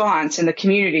response in the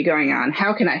community going on.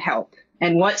 How can I help?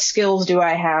 And what skills do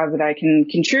I have that I can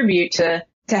contribute to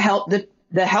help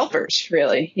the helpers,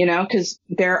 really, because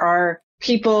there are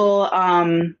people,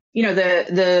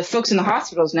 the folks in the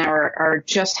hospitals now are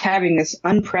just having this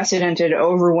unprecedented,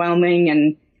 overwhelming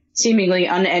and seemingly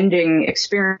unending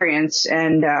experience,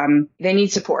 and they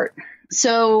need support.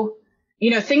 So,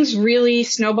 things really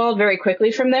snowballed very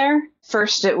quickly from there.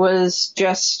 First, it was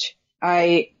just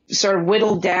I sort of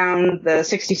whittled down the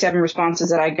 67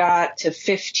 responses that I got to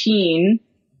 15.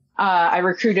 I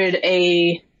recruited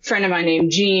a friend of mine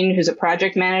named Jean, who's a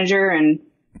project manager, and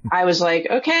I was like,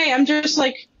 okay, I'm just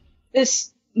like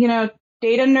this, data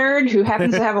nerd who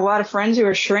happens to have a lot of friends who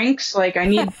are shrinks. Like, I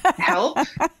need help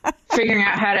figuring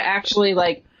out how to actually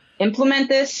like implement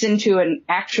this into an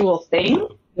actual thing.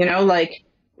 Like,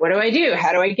 what do I do?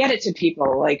 How do I get it to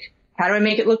people? Like, how do I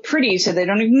make it look pretty so they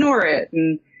don't ignore it?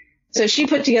 And so she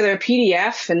put together a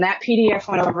PDF, and that PDF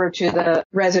went over to the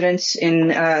residents in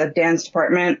Dan's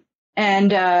department.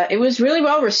 And it was really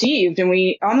well received. And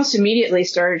we almost immediately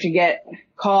started to get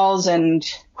calls and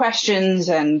questions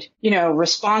and,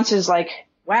 responses like,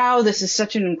 wow, this is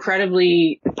such an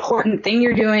incredibly important thing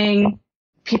you're doing.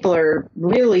 People are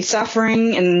really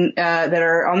suffering and that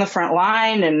are on the front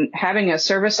line, and having a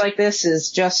service like this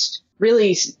is just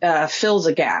really fills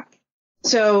a gap.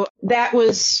 So that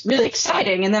was really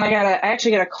exciting. And then I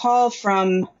actually got a call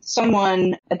from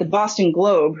someone at the Boston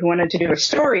Globe who wanted to do a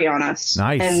story on us.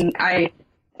 Nice. And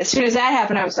as soon as that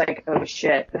happened, I was like, oh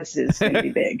shit, this is going to be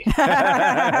big.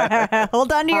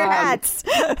 Hold on to your hats.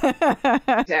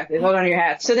 Exactly. Hold on to your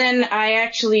hats. So then I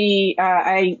actually,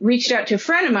 I reached out to a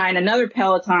friend of mine, another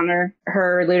Pelotoner.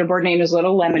 Her leaderboard name is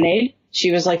Little Lemonade.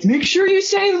 She was like, make sure you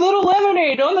say Little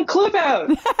Lemonade on the clip out.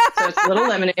 So it's Little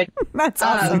Lemonade. That's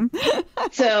awesome.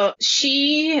 So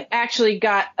she actually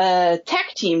got a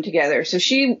tech team together. So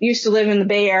she used to live in the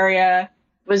Bay Area,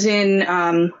 was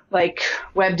in like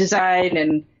web design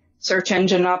and search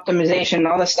engine optimization,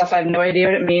 all this stuff. I have no idea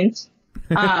what it means.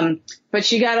 But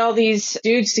she got all these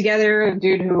dudes together, a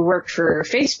dude who worked for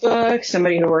Facebook,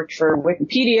 somebody who worked for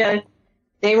Wikipedia.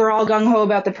 They were all gung-ho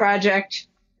about the project.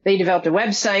 They developed a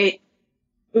website.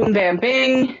 Boom, bam,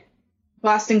 bing.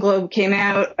 Boston Globe came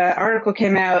out, article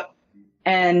came out,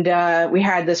 and we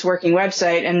had this working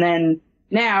website. And then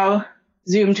now,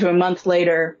 zoom to a month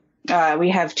later, we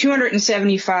have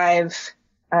 275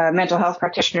 mental health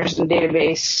practitioners in the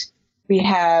database. We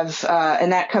have,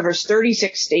 and that covers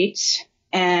 36 states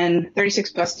and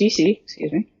 36 plus DC,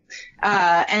 excuse me.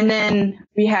 And then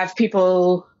we have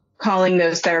people calling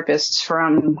those therapists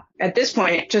from, at this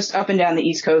point, just up and down the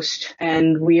East Coast,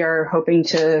 and we are hoping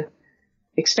to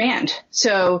expand.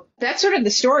 So that's sort of the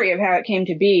story of how it came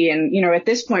to be. And, at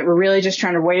this point, we're really just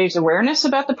trying to raise awareness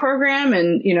about the program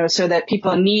and, so that people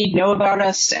in need know about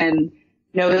us and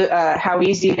know how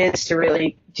easy it is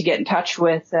to get in touch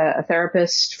with a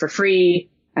therapist for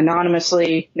free,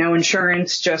 anonymously, no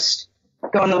insurance, just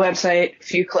go on the website, a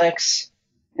few clicks,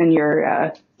 and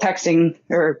you're texting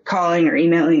or calling or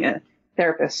emailing a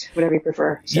therapist, whatever you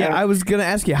prefer. So, yeah, I was going to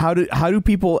ask you, how do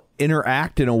people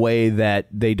interact in a way that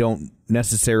they don't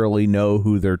necessarily know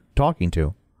who they're talking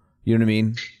to? You know what I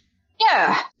mean?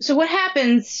 Yeah. So what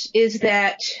happens is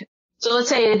that, so let's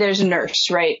say there's a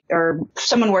nurse, right? Or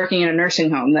someone working in a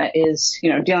nursing home that is,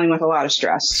 dealing with a lot of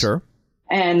stress. Sure.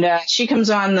 And she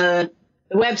comes on the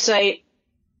website.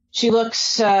 She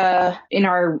looks in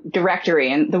our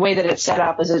directory, and the way that it's set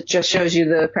up is it just shows you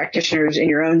the practitioners in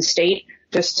your own state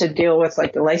just to deal with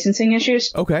like the licensing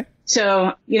issues. Okay.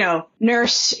 So,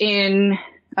 nurse in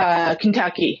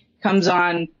Kentucky comes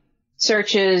on,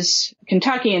 searches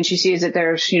Kentucky, and she sees that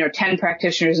there's, 10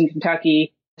 practitioners in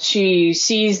Kentucky. She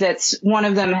sees that one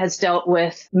of them has dealt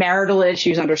with marital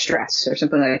issues under stress or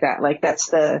something like that. Like that's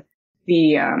the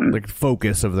like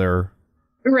focus of their.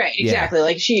 Right. Exactly.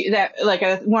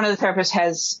 Yeah. One of the therapists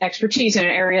has expertise in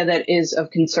an area that is of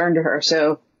concern to her.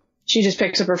 So she just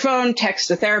picks up her phone, texts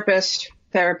the therapist.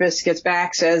 Therapist gets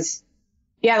back, says,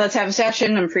 yeah, let's have a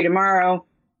session. I'm free tomorrow.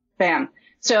 Bam.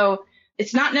 So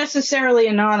it's not necessarily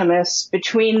anonymous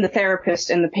between the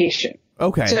therapist and the patient.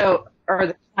 Okay. Or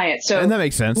the client. So and that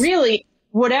makes sense. Really,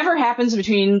 whatever happens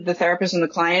between the therapist and the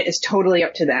client is totally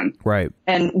up to them. Right.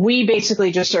 And we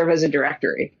basically just serve as a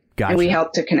directory. Gotcha. And we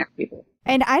help to connect people.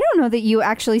 And I don't know that you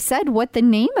actually said what the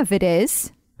name of it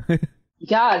is.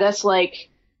 God, that's like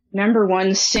number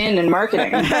one sin in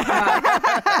marketing.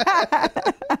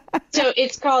 So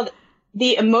it's called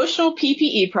the Emotional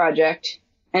PPE Project,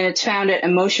 and it's found at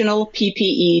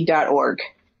emotionalppe.org.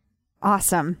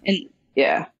 Awesome. And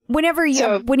yeah. Whenever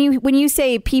when you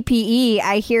say PPE,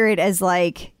 I hear it as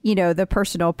like, the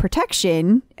personal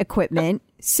protection equipment.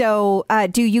 So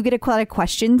do you get a lot of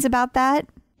questions about that?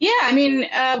 Yeah, I mean,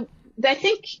 I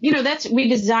think, we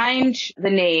designed the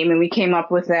name and we came up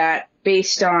with that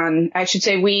based on, I should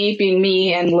say we being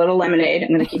me and Little Lemonade. I'm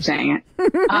going to keep saying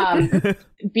it.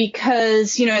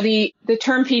 Because, the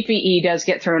term PPE does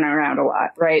get thrown around a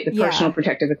lot, right? The personal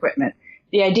protective equipment.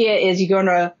 The idea is you go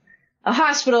into a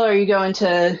hospital or you go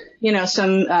into,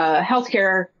 some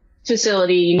healthcare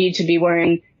facility, you need to be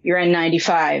wearing your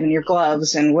N95 and your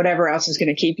gloves and whatever else is going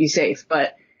to keep you safe.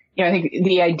 But, I think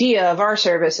the idea of our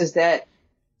service is that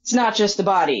it's not just the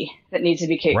body that needs to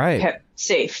be kept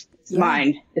safe. It's the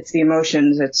mind, it's the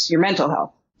emotions, it's your mental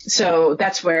health. So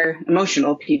that's where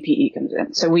emotional PPE comes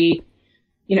in. So we,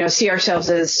 see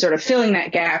ourselves as sort of filling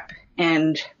that gap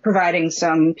and providing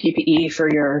some PPE for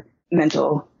your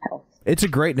mental health. It's a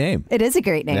great name. It is a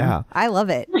great name. Yeah. I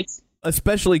love it. Thanks.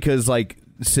 Especially because,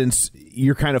 since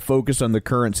you're kind of focused on the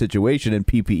current situation and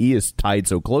PPE is tied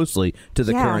so closely to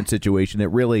the current situation,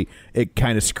 it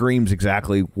kind of screams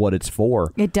exactly what it's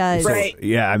for. It does. So, right.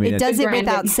 Yeah, I mean, it does it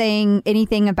without saying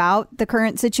anything about the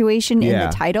current situation in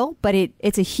the title, but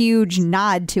it's a huge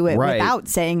nod to it without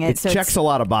saying it. It checks a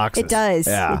lot of boxes. It does.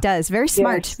 Yeah. It does. Very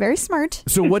smart. Yes. Very smart.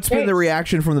 So what's been the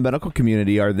reaction from the medical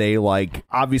community? Are they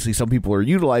obviously some people are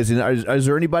utilizing it. Is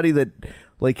there anybody that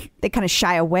they kind of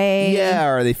shy away? Yeah,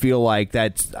 or they feel like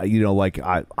that's, I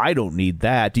don't need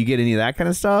that. Do you get any of that kind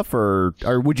of stuff? Or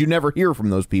would you never hear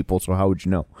from those people? So how would you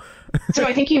know? So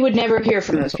I think you would never hear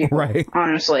from those people, right?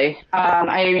 Honestly.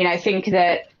 I think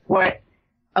that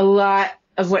a lot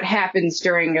of what happens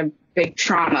during a big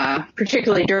trauma,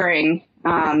 particularly during,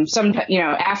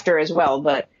 after as well,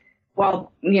 but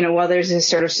while there's this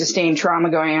sort of sustained trauma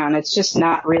going on, it's just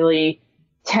not really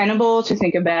tenable to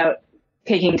think about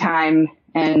taking time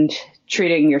and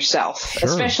treating yourself,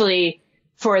 especially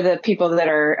for the people that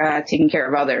are taking care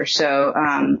of others. So,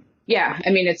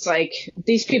 it's like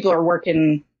these people are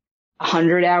working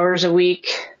 100 hours a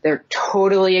week. They're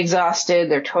totally exhausted.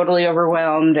 They're totally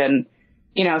overwhelmed. And,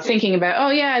 thinking about,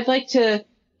 I'd like to,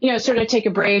 sort of take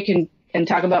a break and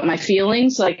talk about my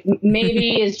feelings,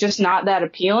 maybe is just not that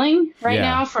appealing right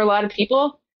now for a lot of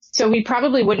people. So we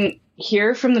probably wouldn't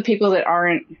hear from the people that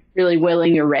aren't really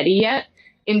willing or ready yet.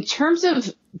 In terms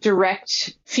of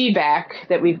direct feedback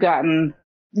that we've gotten,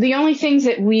 the only things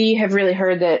that we have really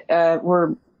heard that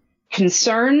were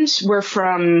concerns were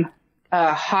from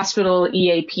hospital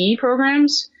EAP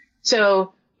programs.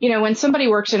 So, when somebody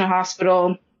works in a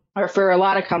hospital, or for a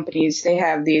lot of companies, they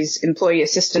have these employee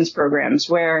assistance programs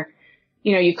where,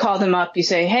 you call them up, you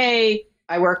say, hey,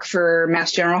 I work for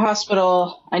Mass General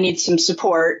Hospital. I need some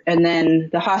support. And then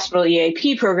the hospital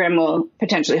EAP program will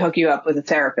potentially hook you up with a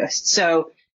therapist.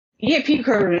 So EAP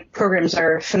programs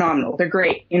are phenomenal. They're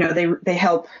great. They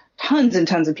help tons and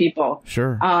tons of people.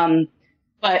 Sure.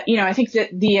 But, I think that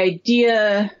the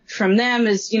idea from them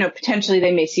is, potentially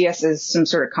they may see us as some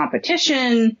sort of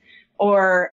competition,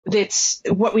 or it's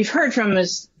what we've heard from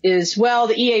is,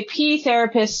 the EAP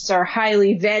therapists are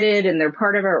highly vetted and they're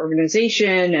part of our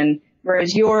organization, and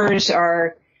whereas yours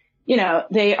are,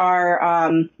 they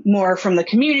are more from the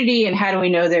community, and how do we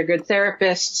know they're good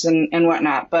therapists and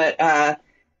whatnot. But,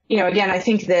 again, I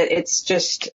think that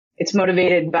it's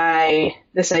motivated by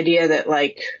this idea that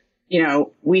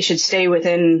we should stay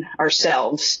within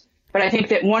ourselves. But I think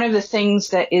that one of the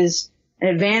things that is an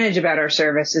advantage about our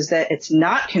service is that it's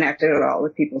not connected at all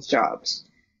with people's jobs.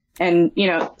 And,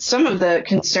 some of the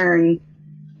concern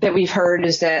that we've heard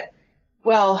is that,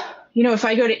 if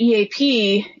I go to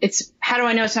EAP, it's how do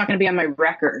I know it's not going to be on my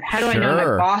record? How do I know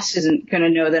my boss isn't going to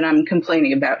know that I'm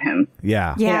complaining about him?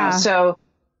 Yeah. Yeah.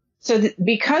 So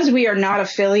because we are not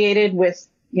affiliated with,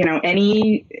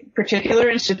 any particular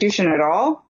institution at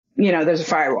all, there's a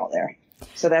firewall there.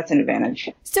 So that's an advantage.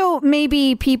 So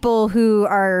maybe people who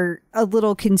are a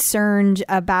little concerned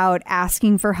about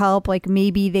asking for help, like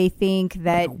maybe they think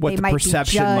that what they the might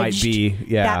perception be might judged. be.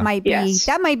 Yeah.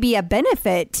 That might be a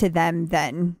benefit to them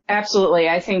then. Absolutely.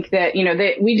 I think that,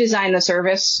 that we design the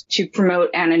service to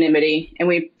promote anonymity, and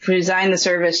we design the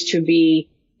service to be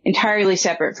entirely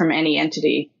separate from any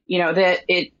entity. That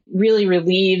it really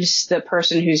relieves the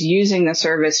person who's using the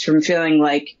service from feeling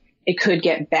like it could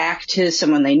get back to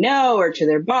someone they know or to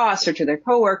their boss or to their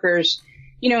coworkers.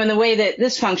 And the way that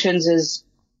this functions is,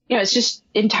 it's just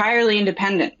entirely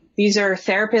independent. These are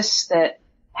therapists that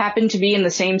happen to be in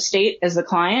the same state as the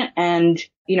client and,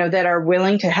 that are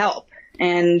willing to help.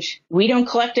 And we don't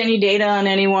collect any data on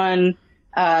anyone.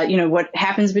 What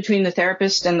happens between the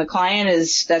therapist and the client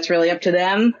that's really up to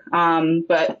them.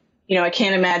 But, I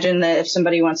can't imagine that if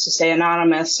somebody wants to stay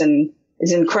anonymous and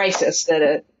is in crisis, that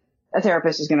a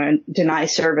therapist is going to deny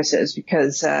services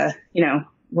because,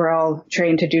 we're all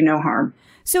trained to do no harm.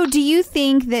 So do you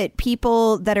think that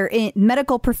people that are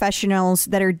medical professionals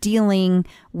that are dealing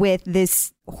with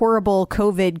this horrible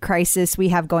COVID crisis we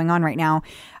have going on right now,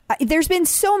 there's been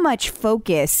so much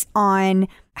focus on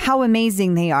how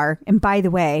amazing they are. And by the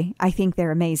way, I think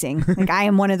they're amazing. Like I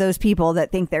am one of those people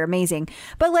that think they're amazing.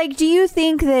 But like, do you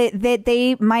think that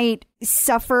they might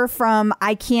suffer from,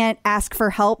 I can't ask for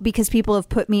help because people have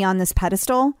put me on this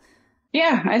pedestal?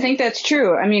 Yeah, I think that's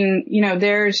true. I mean,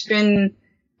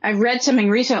 I've read something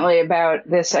recently about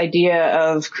this idea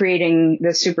of creating the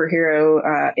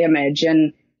superhero image.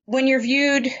 And when you're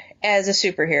viewed as a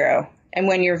superhero and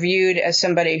when you're viewed as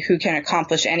somebody who can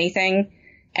accomplish anything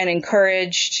and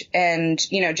encouraged and,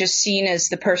 just seen as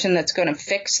the person that's going to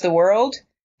fix the world,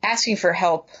 asking for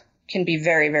help can be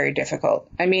very, very difficult.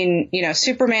 I mean,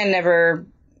 Superman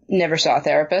never saw a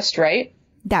therapist, right?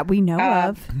 That we know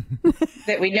of.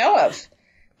 That we know of.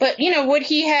 But, would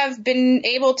he have been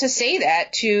able to say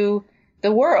that to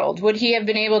the world? Would he have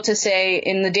been able to say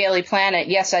in the Daily Planet,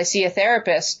 yes, I see a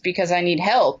therapist because I need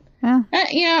help? Yeah.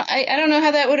 I don't know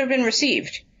how that would have been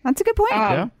received. That's a good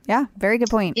point. Yeah, very good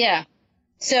point. Yeah.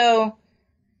 So,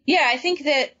 yeah, I think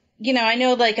that, I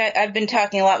know I've been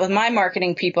talking a lot with my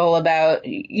marketing people about,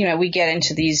 we get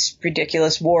into these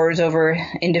ridiculous wars over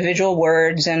individual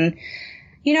words. And,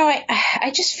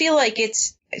 I just feel like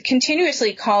it's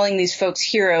continuously calling these folks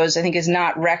heroes, I think, is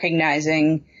not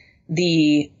recognizing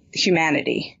the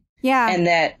humanity. Yeah. And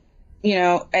that,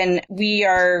 and we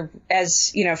are,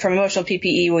 as, from Emotional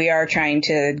PPE, we are trying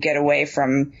to get away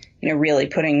from, really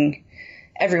putting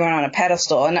everyone on a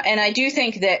pedestal. And I do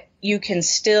think that you can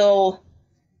still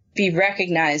be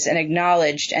recognized and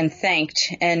acknowledged and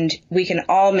thanked, and we can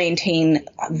all maintain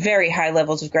very high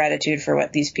levels of gratitude for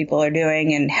what these people are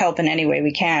doing and help in any way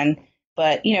we can.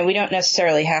 But, we don't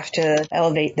necessarily have to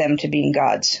elevate them to being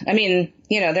gods. I mean,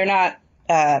 they're not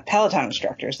Peloton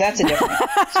instructors. That's a different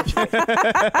situation.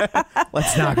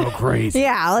 Let's not go crazy.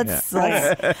 Yeah, let's.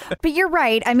 But you're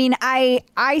right. I mean,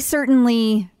 I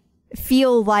certainly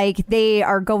feel like they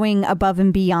are going above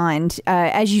and beyond.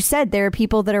 As you said, there are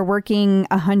people that are working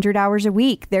 100 hours a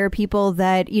week. There are people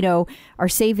that, are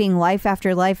saving life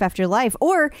after life after life,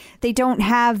 or they don't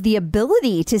have the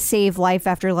ability to save life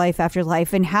after life after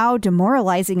life. And how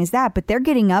demoralizing is that? But they're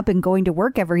getting up and going to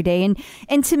work every day.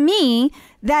 And to me,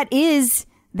 that is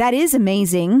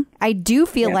amazing. I do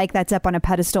feel like that's up on a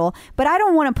pedestal, but I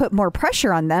don't want to put more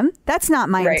pressure on them. That's not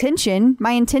my intention.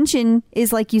 My intention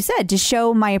is, like you said, to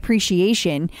show my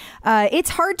appreciation.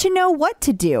 It's hard to know what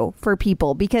to do for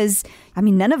people because,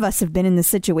 none of us have been in this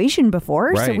situation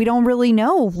before, so we don't really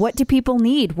know. What do people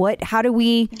need? How do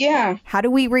we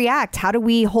react? How do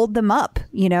we hold them up?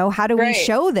 How do we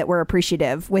show that we're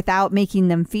appreciative without making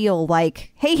them feel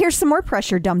like, hey, here's some more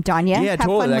pressure dumped on you. Yeah, Have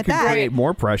totally. fun That with could that. create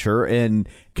more pressure. And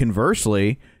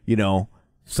conversely,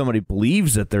 somebody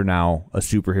believes that they're now a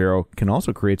superhero can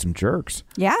also create some jerks.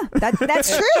 Yeah,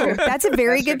 that's true. That's a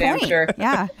very good point. Sure.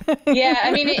 Yeah.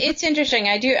 Yeah, it's interesting.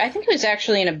 I think it was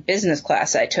actually in a business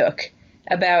class I took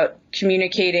about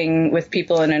communicating with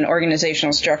people in an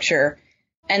organizational structure.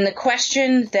 And the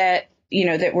question that,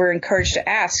 that we're encouraged to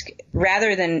ask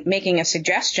rather than making a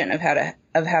suggestion of how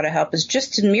to help is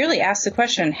just to merely ask the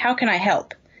question, how can I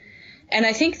help? And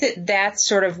I think that that's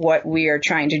sort of what we are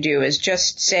trying to do is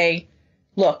just say,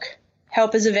 look,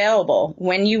 help is available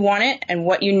when you want it and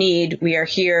what you need. We are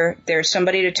here. There's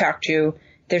somebody to talk to.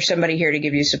 There's somebody here to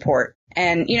give you support.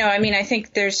 And, I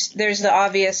think there's the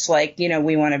obvious,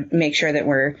 we want to make sure that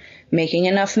we're making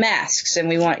enough masks. And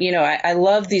we want, I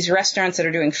love these restaurants that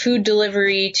are doing food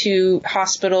delivery to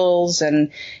hospitals,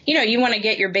 and, you want to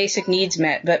get your basic needs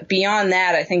met. But beyond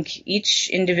that, I think each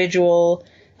individual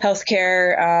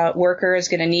healthcare worker is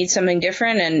going to need something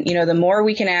different. And, the more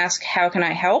we can ask, how can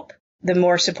I help? The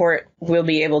more support we'll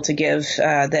be able to give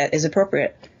that is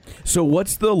appropriate. So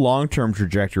what's the long-term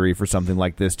trajectory for something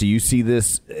like this? Do you see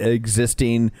this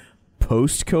existing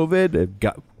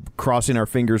post-COVID? Crossing our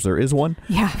fingers there is one.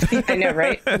 Yeah. I know,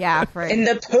 right? Yeah, right. In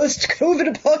the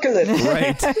post-COVID apocalypse.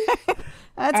 Right.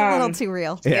 That's a little too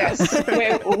real. Yes.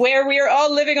 where we are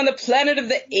all living on the planet of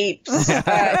the apes.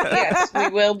 Yes, we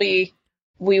will be.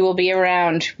 We will be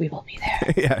around. We will be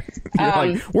there.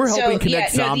 Yeah. We're helping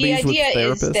connect zombies with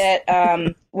therapists. The idea is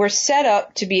that we're set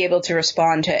up to be able to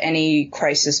respond to any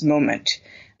crisis moment.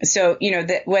 So,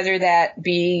 that whether that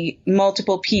be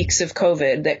multiple peaks of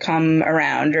COVID that come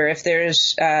around, or if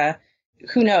there's,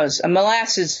 who knows, a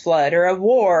molasses flood or a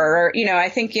war, or, I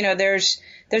think, there's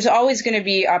always going to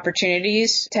be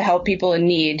opportunities to help people in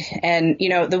need. And,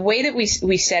 the way that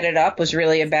we set it up was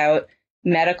really about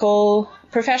medical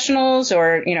professionals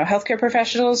or, healthcare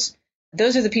professionals.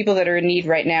 Those are the people that are in need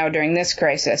right now during this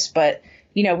crisis. But,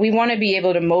 we want to be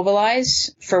able to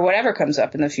mobilize for whatever comes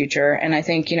up in the future. And I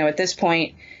think, at this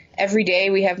point, every day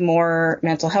we have more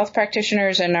mental health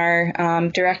practitioners in our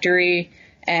directory.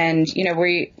 And,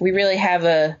 we really have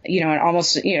an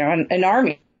almost, an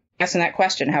army asking that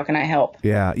question, how can I help?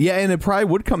 Yeah. Yeah. And it probably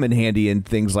would come in handy in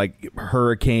things like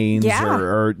hurricanes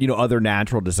or other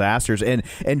natural disasters. And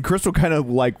Crystal kind of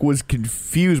was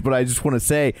confused, but I just want to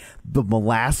say the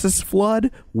molasses flood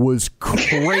was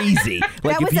crazy.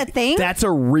 That was a thing? That's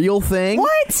a real thing.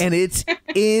 What? And it's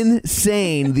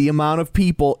insane the amount of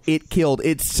people it killed.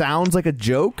 It sounds like a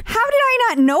joke. How did I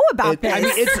not know about this? I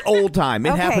mean, it's old time.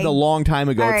 It happened a long time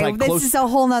ago. All It's right, close, this is a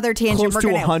whole nother tangent. Close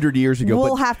to 100 years ago.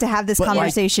 We'll have to have this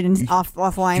conversation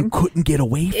offline. You couldn't get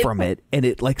away from it, and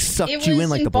it sucked you in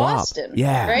like the blob. Boston,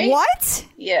 yeah. Right? What?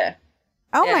 Yeah.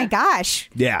 Oh my gosh.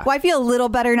 Yeah. Well, I feel a little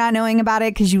better not knowing about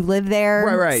it because you live there.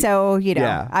 Right. So,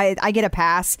 I get a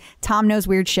pass. Tom knows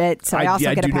weird shit, so I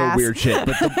also get a pass. I do know weird shit,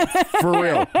 but for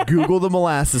real, Google the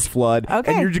molasses flood.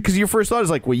 Okay. And because your first thought is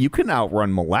well, you can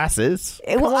outrun molasses.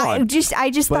 Well, I just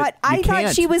thought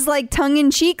she was tongue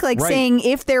in cheek, saying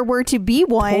if there were to be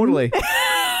one. Totally.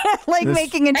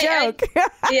 Making a joke.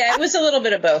 Yeah, it was a little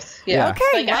bit of both. Yeah.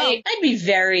 Okay. I'd be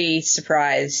very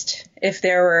surprised if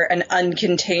there were an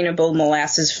uncontainable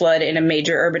molasses flood in a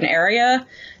major urban area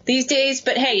these days.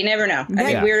 But hey, you never know. I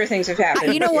think weirder things have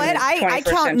happened. You know what? I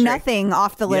count nothing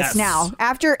off the list now.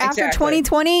 After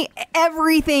 2020,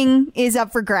 everything is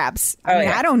up for grabs.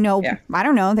 I don't know. Yeah. I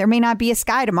don't know. There may not be a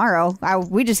sky tomorrow.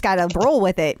 We just got to roll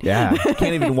with it. Yeah. You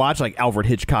can't even watch Alfred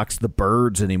Hitchcock's The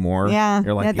Birds anymore. Yeah.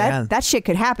 You're that shit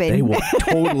could happen. They will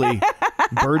totally.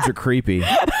 Birds are creepy.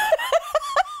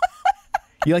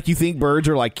 You think birds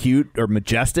are cute or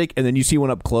majestic, and then you see one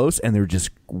up close, and they're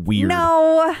just weird.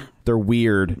 No, they're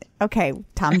weird. Okay,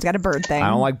 Tom's got a bird thing.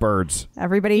 I don't like birds.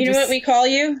 Everybody, you know what we call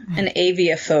you? An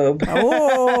aviophobe.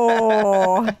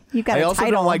 Oh, you got. I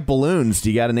also don't like balloons. Do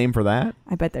you got a name for that?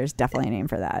 I bet there's definitely a name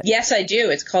for that. Yes, I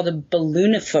do. It's called a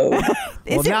balloonophobe.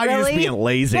 Is now it really? You're just being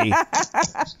lazy.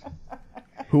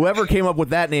 Whoever came up with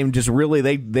that name just really,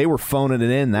 they were phoning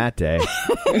it in that day.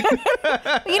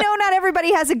 Not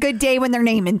everybody has a good day when they're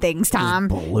naming things, Tom.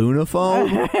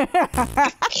 Balloonophobe?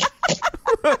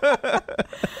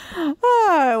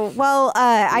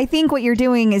 I think what you're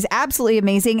doing is absolutely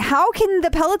amazing. How can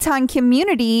the Peloton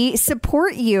community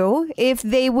support you if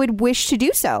they would wish to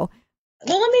do so?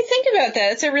 Well, let me think about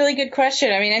that. It's a really good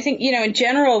question. I mean, I think, in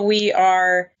general,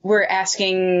 we're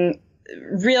asking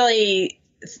really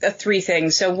three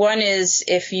things. So one is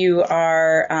if you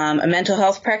are a mental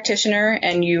health practitioner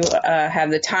and you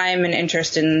have the time and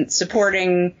interest in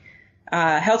supporting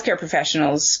healthcare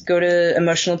professionals, go to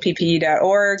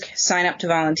emotionalppe.org, sign up to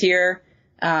volunteer.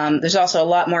 There's also a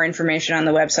lot more information on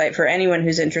the website for anyone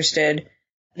who's interested.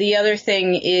 The other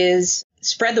thing is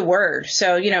spread the word.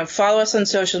 So, follow us on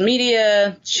social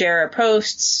media, share our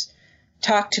posts,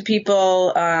 talk to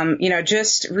people.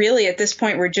 Just really at this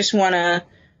point, we just want to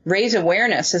raise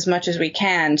awareness as much as we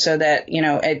can so that,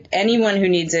 anyone who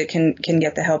needs it can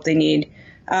get the help they need.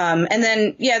 And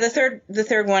then, the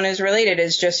third one is related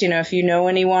is just, if you know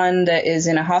anyone that is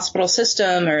in a hospital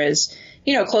system or is,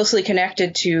 closely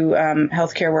connected to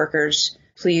healthcare workers,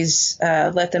 please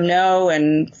let them know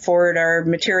and forward our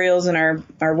materials and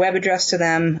our web address to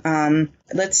them.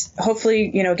 Let's hopefully,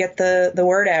 get the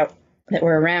word out. that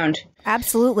were around.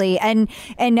 Absolutely. And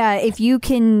if you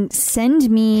can send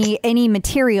me any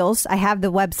materials, I have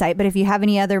the website, but if you have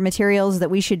any other materials that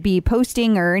we should be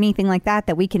posting or anything like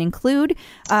that we can include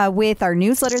with our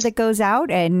newsletter that goes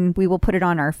out, and we will put it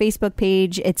on our Facebook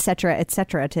page, et cetera,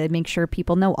 to make sure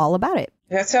people know all about it.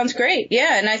 That sounds great.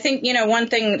 Yeah. And I think, one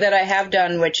thing that I have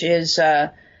done, which is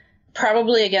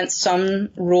probably against some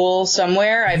rule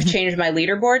somewhere, I've changed my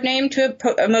leaderboard name to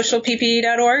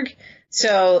emotionalppe.org.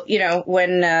 So,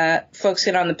 when folks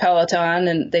get on the Peloton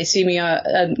and they see me,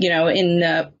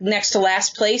 in next to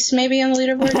last place, maybe on the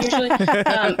leaderboard usually,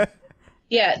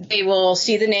 they will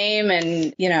see the name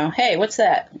and, hey, what's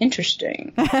that?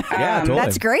 Interesting. Totally.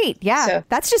 That's great. Yeah, so,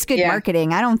 that's just good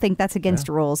marketing. I don't think that's against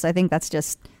rules. I think that's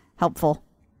just helpful.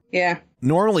 Yeah.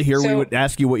 Normally here we would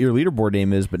ask you what your leaderboard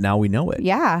name is, but now we know it.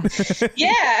 Yeah.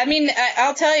 Yeah. I mean,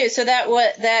 I'll tell you. So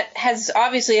that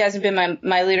hasn't been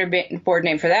my leaderboard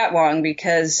name for that long,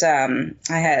 because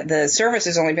the service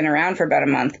has only been around for about a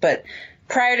month. But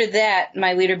prior to that,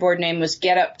 my leaderboard name was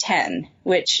Get Up 10,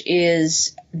 which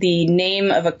is the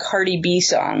name of a Cardi B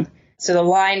song. So the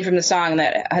line from the song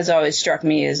that has always struck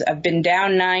me is, I've been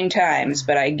down 9 times,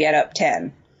 but I get up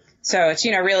 10. So it's,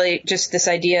 really just this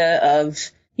idea of,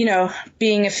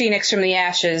 being a phoenix from the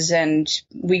ashes, and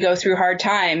we go through hard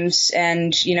times,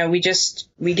 and,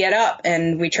 we get up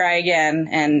and we try again,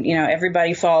 and,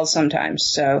 everybody falls sometimes.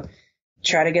 So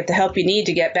try to get the help you need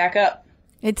to get back up.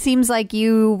 It seems like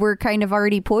you were kind of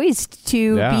already poised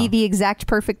to be the exact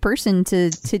perfect person to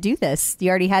do this.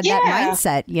 You already had that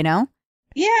mindset,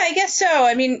 Yeah, I guess so.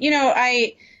 I mean,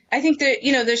 I think that,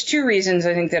 there's 2 reasons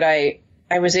I think that I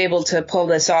was able to pull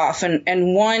this off.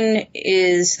 And one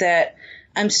is that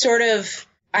what's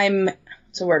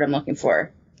the word I'm looking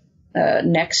for?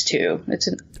 Next to.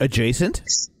 Adjacent?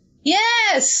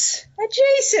 Yes!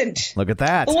 Adjacent! Look at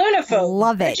that. Balloonophile.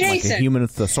 Love it. Adjacent. Like a human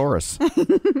thesaurus.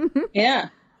 Yeah.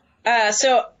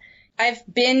 So I've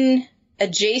been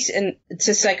adjacent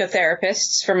to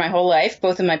psychotherapists for my whole life.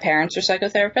 Both of my parents are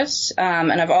psychotherapists.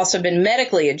 And I've also been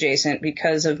medically adjacent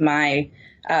because of my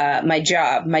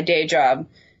job, my day job.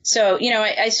 So,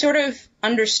 I sort of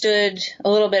understood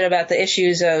a little bit about the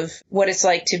issues of what it's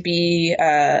like to be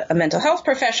a mental health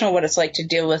professional, what it's like to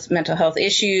deal with mental health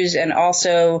issues, and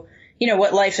also,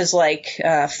 what life is like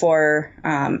for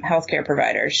healthcare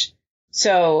providers.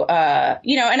 So,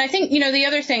 and I think, the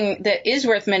other thing that is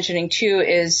worth mentioning, too,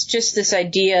 is just this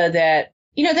idea that,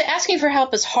 that asking for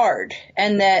help is hard,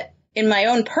 and that in my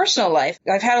own personal life,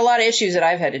 I've had a lot of issues that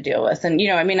I've had to deal with. And,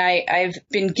 I've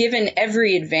been given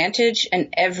every advantage and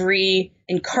every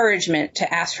encouragement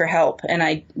to ask for help. And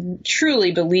I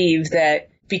truly believe that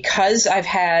because I've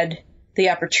had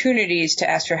the opportunities to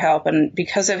ask for help, and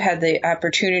because I've had the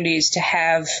opportunities to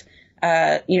have,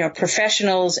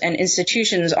 professionals and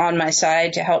institutions on my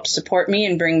side to help support me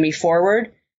and bring me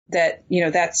forward, that,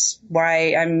 that's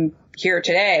why I'm here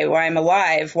today, why I'm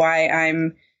alive, why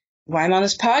I'm on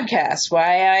this podcast,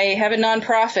 why I have a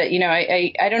nonprofit.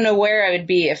 I don't know where I would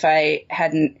be if I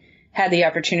hadn't had the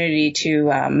opportunity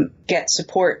to get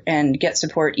support and get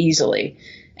support easily.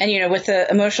 And, with the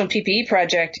Emotional PPE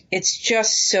Project, it's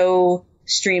just so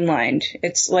streamlined.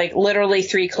 It's like literally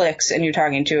 3 clicks and you're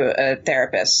talking to a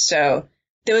therapist. So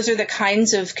those are the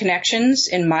kinds of connections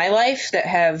in my life that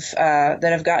have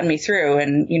gotten me through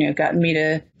and, gotten me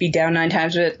to be down 9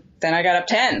 times, but then I got up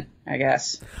 10. I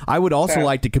guess. I would also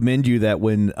like to commend you that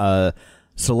when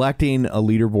selecting a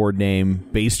leaderboard name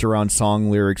based around song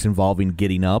lyrics involving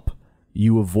getting up,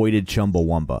 you avoided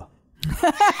Chumbawamba.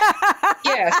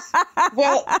 Yes.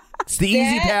 Well, it's the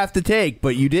easy path to take,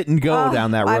 but you didn't go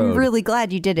down that road. I'm really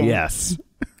glad you didn't. Yes.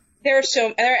 You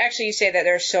say that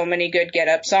there are so many good Get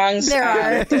Up songs. There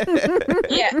are.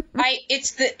 Yeah.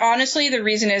 Honestly, the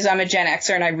reason is I'm a Gen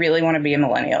Xer and I really want to be a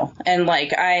millennial. And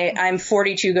I'm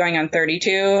 42 going on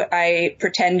 32. I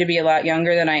pretend to be a lot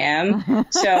younger than I am.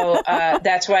 So,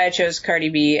 that's why I chose Cardi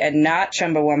B and not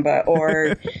Chumbawamba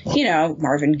or,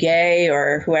 Marvin Gaye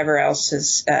or whoever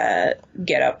else's,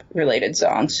 Get Up related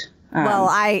songs. Well,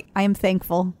 I am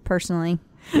thankful personally.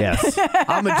 Yes.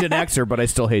 I'm a Gen Xer, but I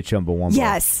still hate Chumbawamba.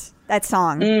 Yes, that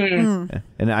song. Mm.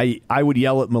 And I would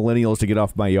yell at millennials to get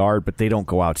off my yard, but they don't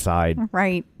go outside.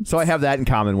 Right. So I have that in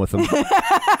common with them.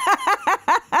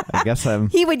 I guess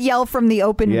He would yell from the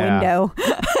open window.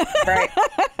 Right.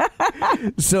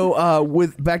 So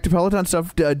with back to Peloton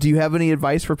stuff, do you have any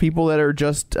advice for people that are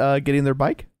just getting their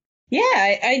bike? Yeah,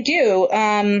 I do.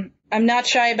 I'm not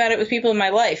shy about it with people in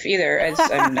my life either.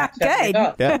 I'm not good.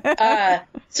 Yeah.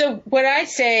 So what I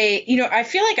say, I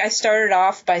feel like I started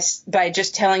off by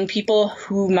just telling people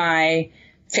who my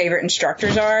favorite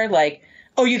instructors are. Like,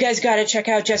 oh, you guys got to check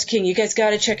out Jess King. You guys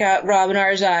got to check out Robin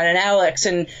Arzon and Alex,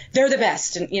 and they're the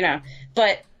best. And,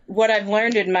 but what I've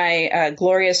learned in my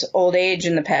glorious old age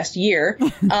in the past year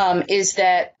is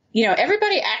that,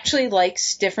 everybody actually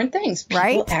likes different things.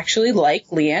 People actually like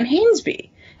Leanne Hainsby.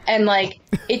 And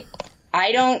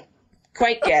I don't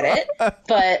quite get it,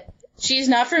 but she's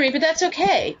not for me, but that's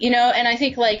okay. And I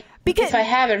think because if I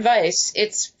have advice,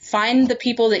 it's find the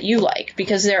people that you like,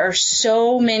 because there are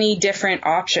so many different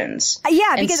options.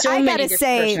 Yeah, because I gotta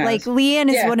say, Leanne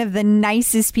is one of the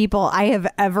nicest people I have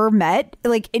ever met.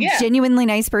 A genuinely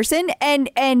nice person, and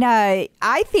I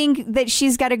think that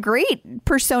she's got a great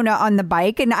persona on the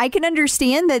bike, and I can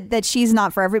understand that she's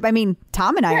not for everybody. I mean,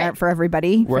 Tom and I aren't for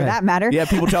everybody, for that matter. Yeah,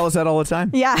 people tell us that all the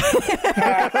time. Yeah,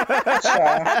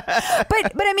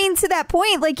 but I mean, to that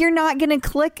point, you're not gonna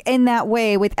click in that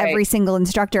way with every single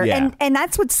instructor, and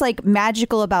that's what's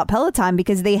magical about Peloton,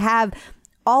 because they have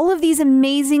all of these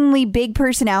amazingly big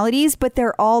personalities, but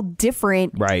they're all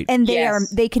different, right? And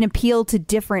they can appeal to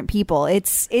different people.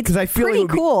 It's I feel pretty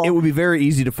cool. It would be very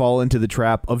easy to fall into the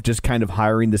trap of just kind of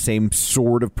hiring the same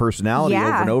sort of personality over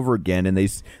and over again, and they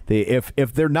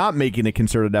if they're not making a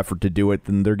concerted effort to do it,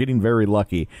 then they're getting very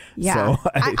lucky. Yeah, so,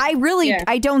 I really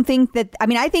I don't think that. I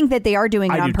mean, I think that they are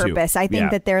doing it on purpose. I think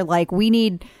that they're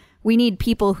we need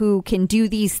people who can do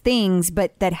these things,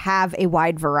 but that have a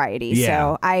wide variety. Yeah.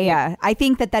 So I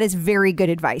think that is very good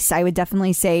advice. I would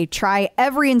definitely say try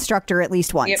every instructor at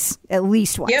least once. At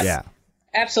least once. Yep. Yeah.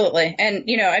 Absolutely. And,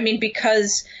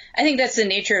 because I think that's the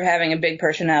nature of having a big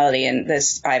personality, and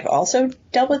this I've also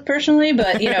dealt with personally,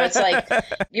 but, it's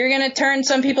you're going to turn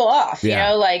some people off,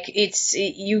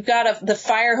 you've got the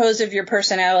fire hose of your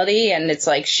personality, and it's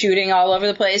shooting all over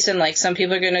the place, and some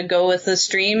people are going to go with the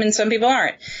stream and some people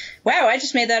aren't. Wow, I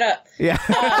just made that up. Yeah.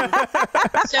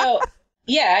 So,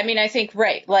 yeah, I think,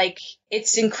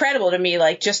 it's incredible to me,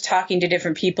 just talking to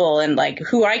different people and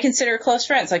who I consider close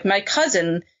friends, my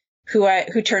cousin, who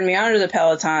turned me on to the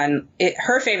Peloton.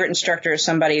 Her favorite instructor is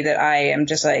somebody that I am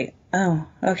just oh,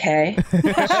 okay, sure.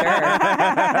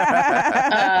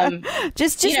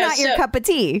 Just not your cup of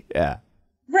tea. Yeah.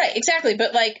 Right, exactly.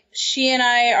 But she and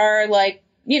I are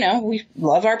we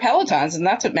love our Pelotons, and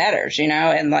that's what matters,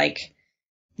 and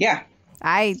yeah.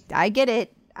 I get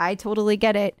it. I totally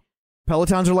get it.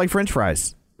 Pelotons are like French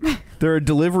fries. They're a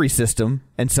delivery system,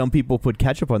 and some people put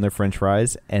ketchup on their French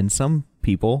fries, and some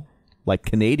people, like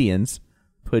Canadians,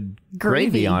 put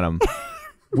gravy on them,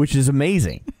 which is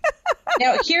amazing.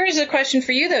 Now, here's a question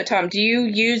for you, though, Tom. Do you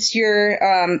use your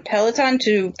Peloton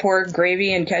to pour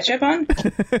gravy and ketchup on?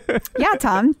 Yeah,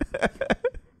 Tom.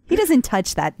 He doesn't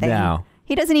touch that thing. No.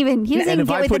 He doesn't even get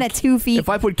within 2 feet. If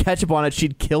I put ketchup on it,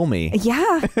 she'd kill me.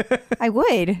 Yeah, I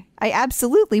would. I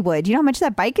absolutely would. You know how much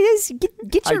that bike is?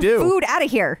 Get your food out of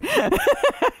here.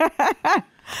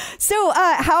 So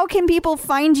how can people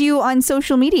find you on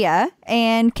social media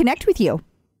and connect with you?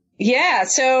 Yeah,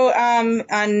 so on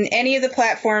any of the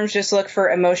platforms, just look for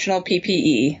Emotional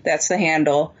PPE. That's the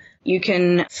handle. You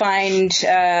can find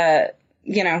the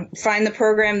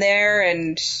program there,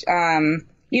 and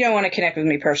you don't want to connect with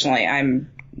me personally.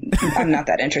 I'm not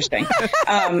that interesting.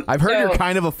 I've heard you're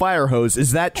kind of a fire hose.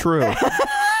 Is that true?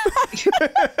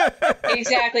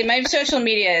 Exactly. My social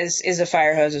media is a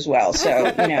fire hose as well.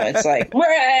 So,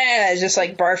 it's just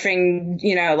barfing,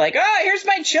 oh, here's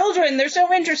my children. They're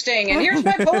so interesting. And here's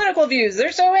my political views.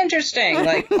 They're so interesting.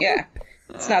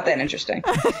 It's not that interesting.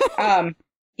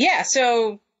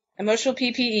 So Emotional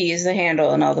PPE is the handle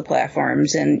on all the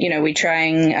platforms. And, we're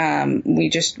trying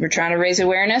to raise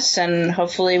awareness, and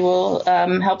hopefully we'll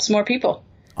help some more people.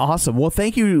 Awesome. Well,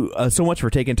 thank you so much for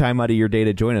taking time out of your day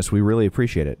to join us. We really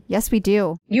appreciate it. Yes, we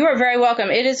do. You are very welcome.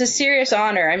 It is a serious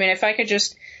honor. If I could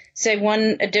just say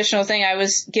one additional thing. I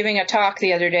was giving a talk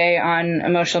the other day on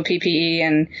Emotional PPE,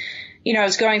 and I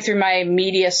was going through my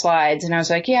media slides, and I was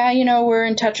like, we're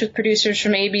in touch with producers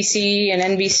from ABC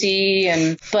and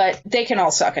NBC, but they can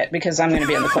all suck it, because I'm going to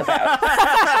be on the clip out.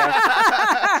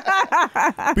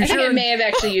 I think I may have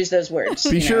actually used those words.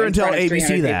 Be sure and tell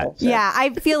ABC that. People, so. Yeah, I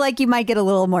feel like you might get a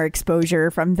little more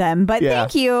exposure from them, but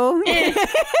thank you. You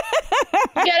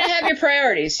gotta have your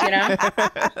priorities, Well,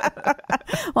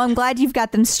 I'm glad you've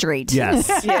got them straight. Yes.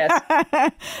 Yes.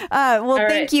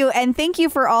 Thank you. And thank you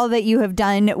for all that you have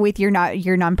done with your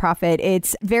nonprofit.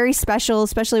 It's very special,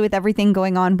 especially with everything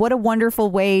going on. What a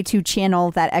wonderful way to channel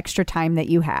that extra time that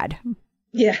you had.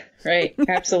 Yeah, right.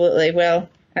 Absolutely. Well,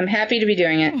 I'm happy to be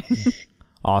doing it.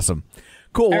 Awesome.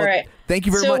 Cool. All right. Thank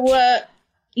you very much.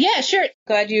 Yeah, sure.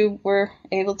 Glad you were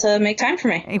able to make time for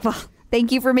me. Well,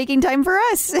 thank you for making time for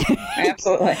us.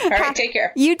 Absolutely. All right. Take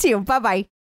care. You too. Bye-bye.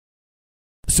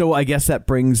 So I guess that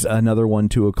brings another one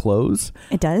to a close.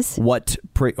 It does.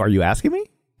 Are you asking me?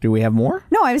 Do we have more?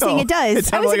 No, I was saying it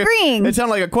does. I was agreeing. It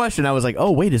sounded like a question. I was like,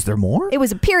 oh, wait, is there more? It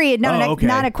was a period,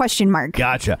 not a question mark.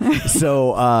 Gotcha.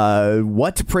 So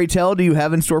what, pray tell, do you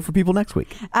have in store for people next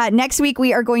week? Next week,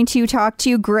 we are going to talk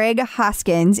to Greg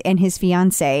Hoskins and his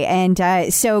fiance.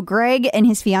 And so Greg and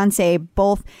his fiance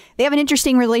they have an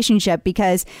interesting relationship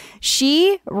because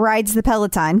she rides the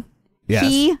Peloton. Yes.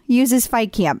 He uses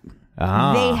Fight Camp.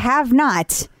 They have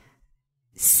not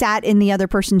sat in the other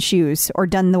person's shoes or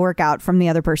done the workout from the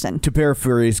other person. To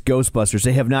paraphrase Ghostbusters,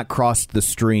 they have not crossed the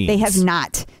streams. They have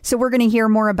not. So we're going to hear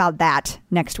more about that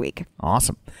next week.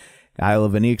 Awesome. I'll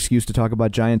have any excuse to talk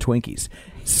about giant Twinkies.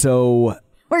 So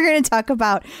we're going to talk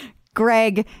about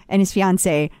Greg and his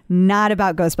fiance, not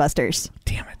about Ghostbusters.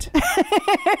 Damn it.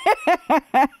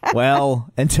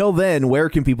 Well, until then, where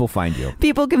can people find you?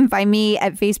 People can find me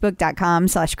at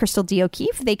facebook.com/Crystal D.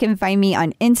 O'Keefe. They can find me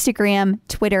on Instagram,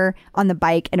 Twitter, on the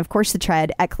bike, and of course the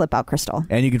tread at Clip Out Crystal.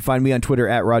 And you can find me on Twitter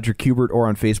at Roger Kubert or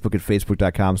on Facebook at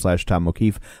facebook.com/Tom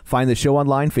O'Keefe. Find the show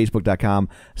online,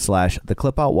 facebook.com/The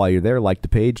Clip Out. While you're there, like the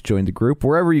page, join the group.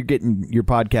 Wherever you're getting your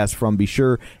podcast from, be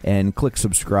sure and click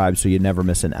subscribe so you never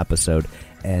miss an episode.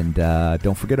 And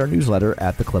don't forget our newsletter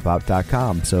at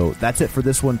theclipout.com. So that's it for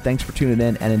this one. Thanks for tuning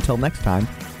in. And until next time,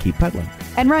 keep pedaling.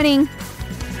 And running.